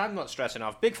also, cannot stress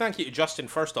enough, big thank you to Justin,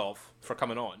 first off, for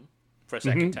coming on for a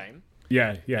second time.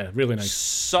 Yeah, really nice.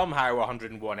 Somehow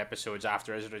 101 episodes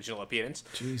after his original appearance.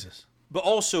 Jesus. But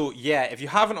also, if you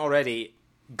haven't already,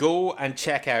 go and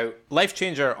check out Life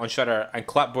Changer on Shudder and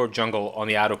Clapboard Jungle on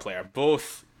the Arrow Player.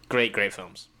 Both great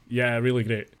films. Yeah, really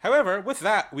great. However, with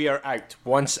that, we are out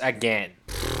once again.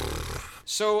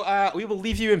 So we will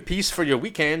leave you in peace for your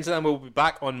weekends, and we'll be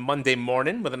back on Monday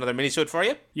morning with another minisode for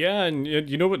you. Yeah, and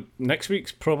you know what next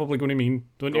week's probably going to mean,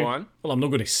 don't you? Go on. Well, I'm not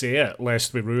going to say it,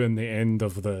 lest we ruin the end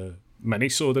of the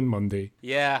minisode on Monday.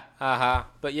 Yeah,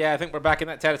 But I think we're back in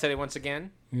that territory once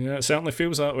again. Yeah, it certainly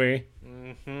feels that way.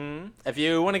 If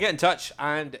you want to get in touch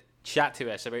and chat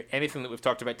to us about anything that we've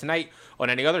talked about tonight on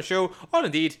any other show, or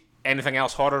indeed anything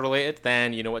else horror related,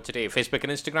 then you know what to do. Facebook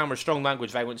and Instagram are Strong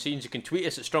Language Violent Scenes. You can tweet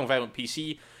us at Strong Violent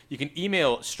PC. You can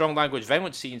email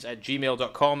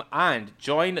stronglanguageviolentscenes@gmail.com and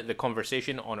join the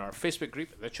conversation on our Facebook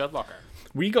group, The Chud Locker.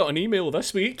 We got an email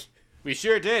this week. We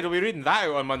sure did. We'll be reading that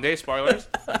out on Monday, spoilers.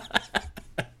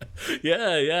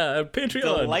 Yeah, Patreon.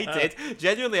 Delighted.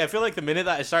 Genuinely, I feel like the minute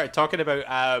that I started talking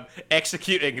about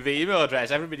executing the email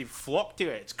address, everybody flocked to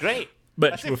it. It's great.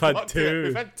 Mitch, we've had two.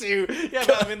 We've had two. Yeah,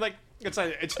 but I mean, like, it's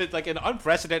like an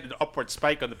unprecedented upward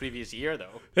spike on the previous year,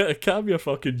 though. Yeah, calm your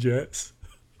fucking jets.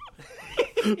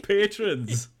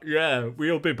 Patrons. Yeah,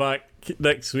 we'll be back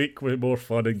next week with more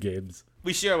fun and games.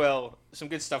 We sure will. Some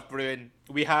good stuff brewing.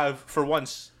 We have, for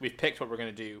once, we've picked what we're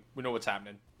going to do. We know what's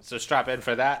happening. So strap in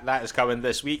for that. That is coming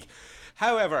this week.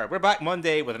 However, we're back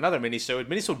Monday with another minisode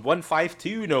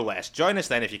 152 no less. Join us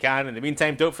then if you can. In the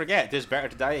meantime, don't forget, it is better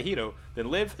to die a hero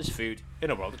than live as food in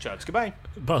a world of chuds. Goodbye.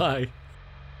 Bye.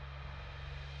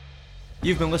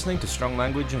 You've been listening to Strong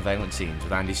Language and Violent Scenes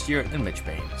with Andy Stewart and Mitch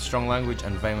Bain. Strong Language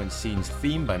and Violent Scenes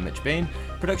theme by Mitch Bain.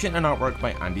 Production and artwork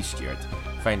by Andy Stewart.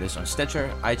 Find us on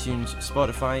Stitcher, iTunes,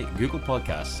 Spotify, Google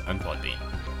Podcasts and Podbean.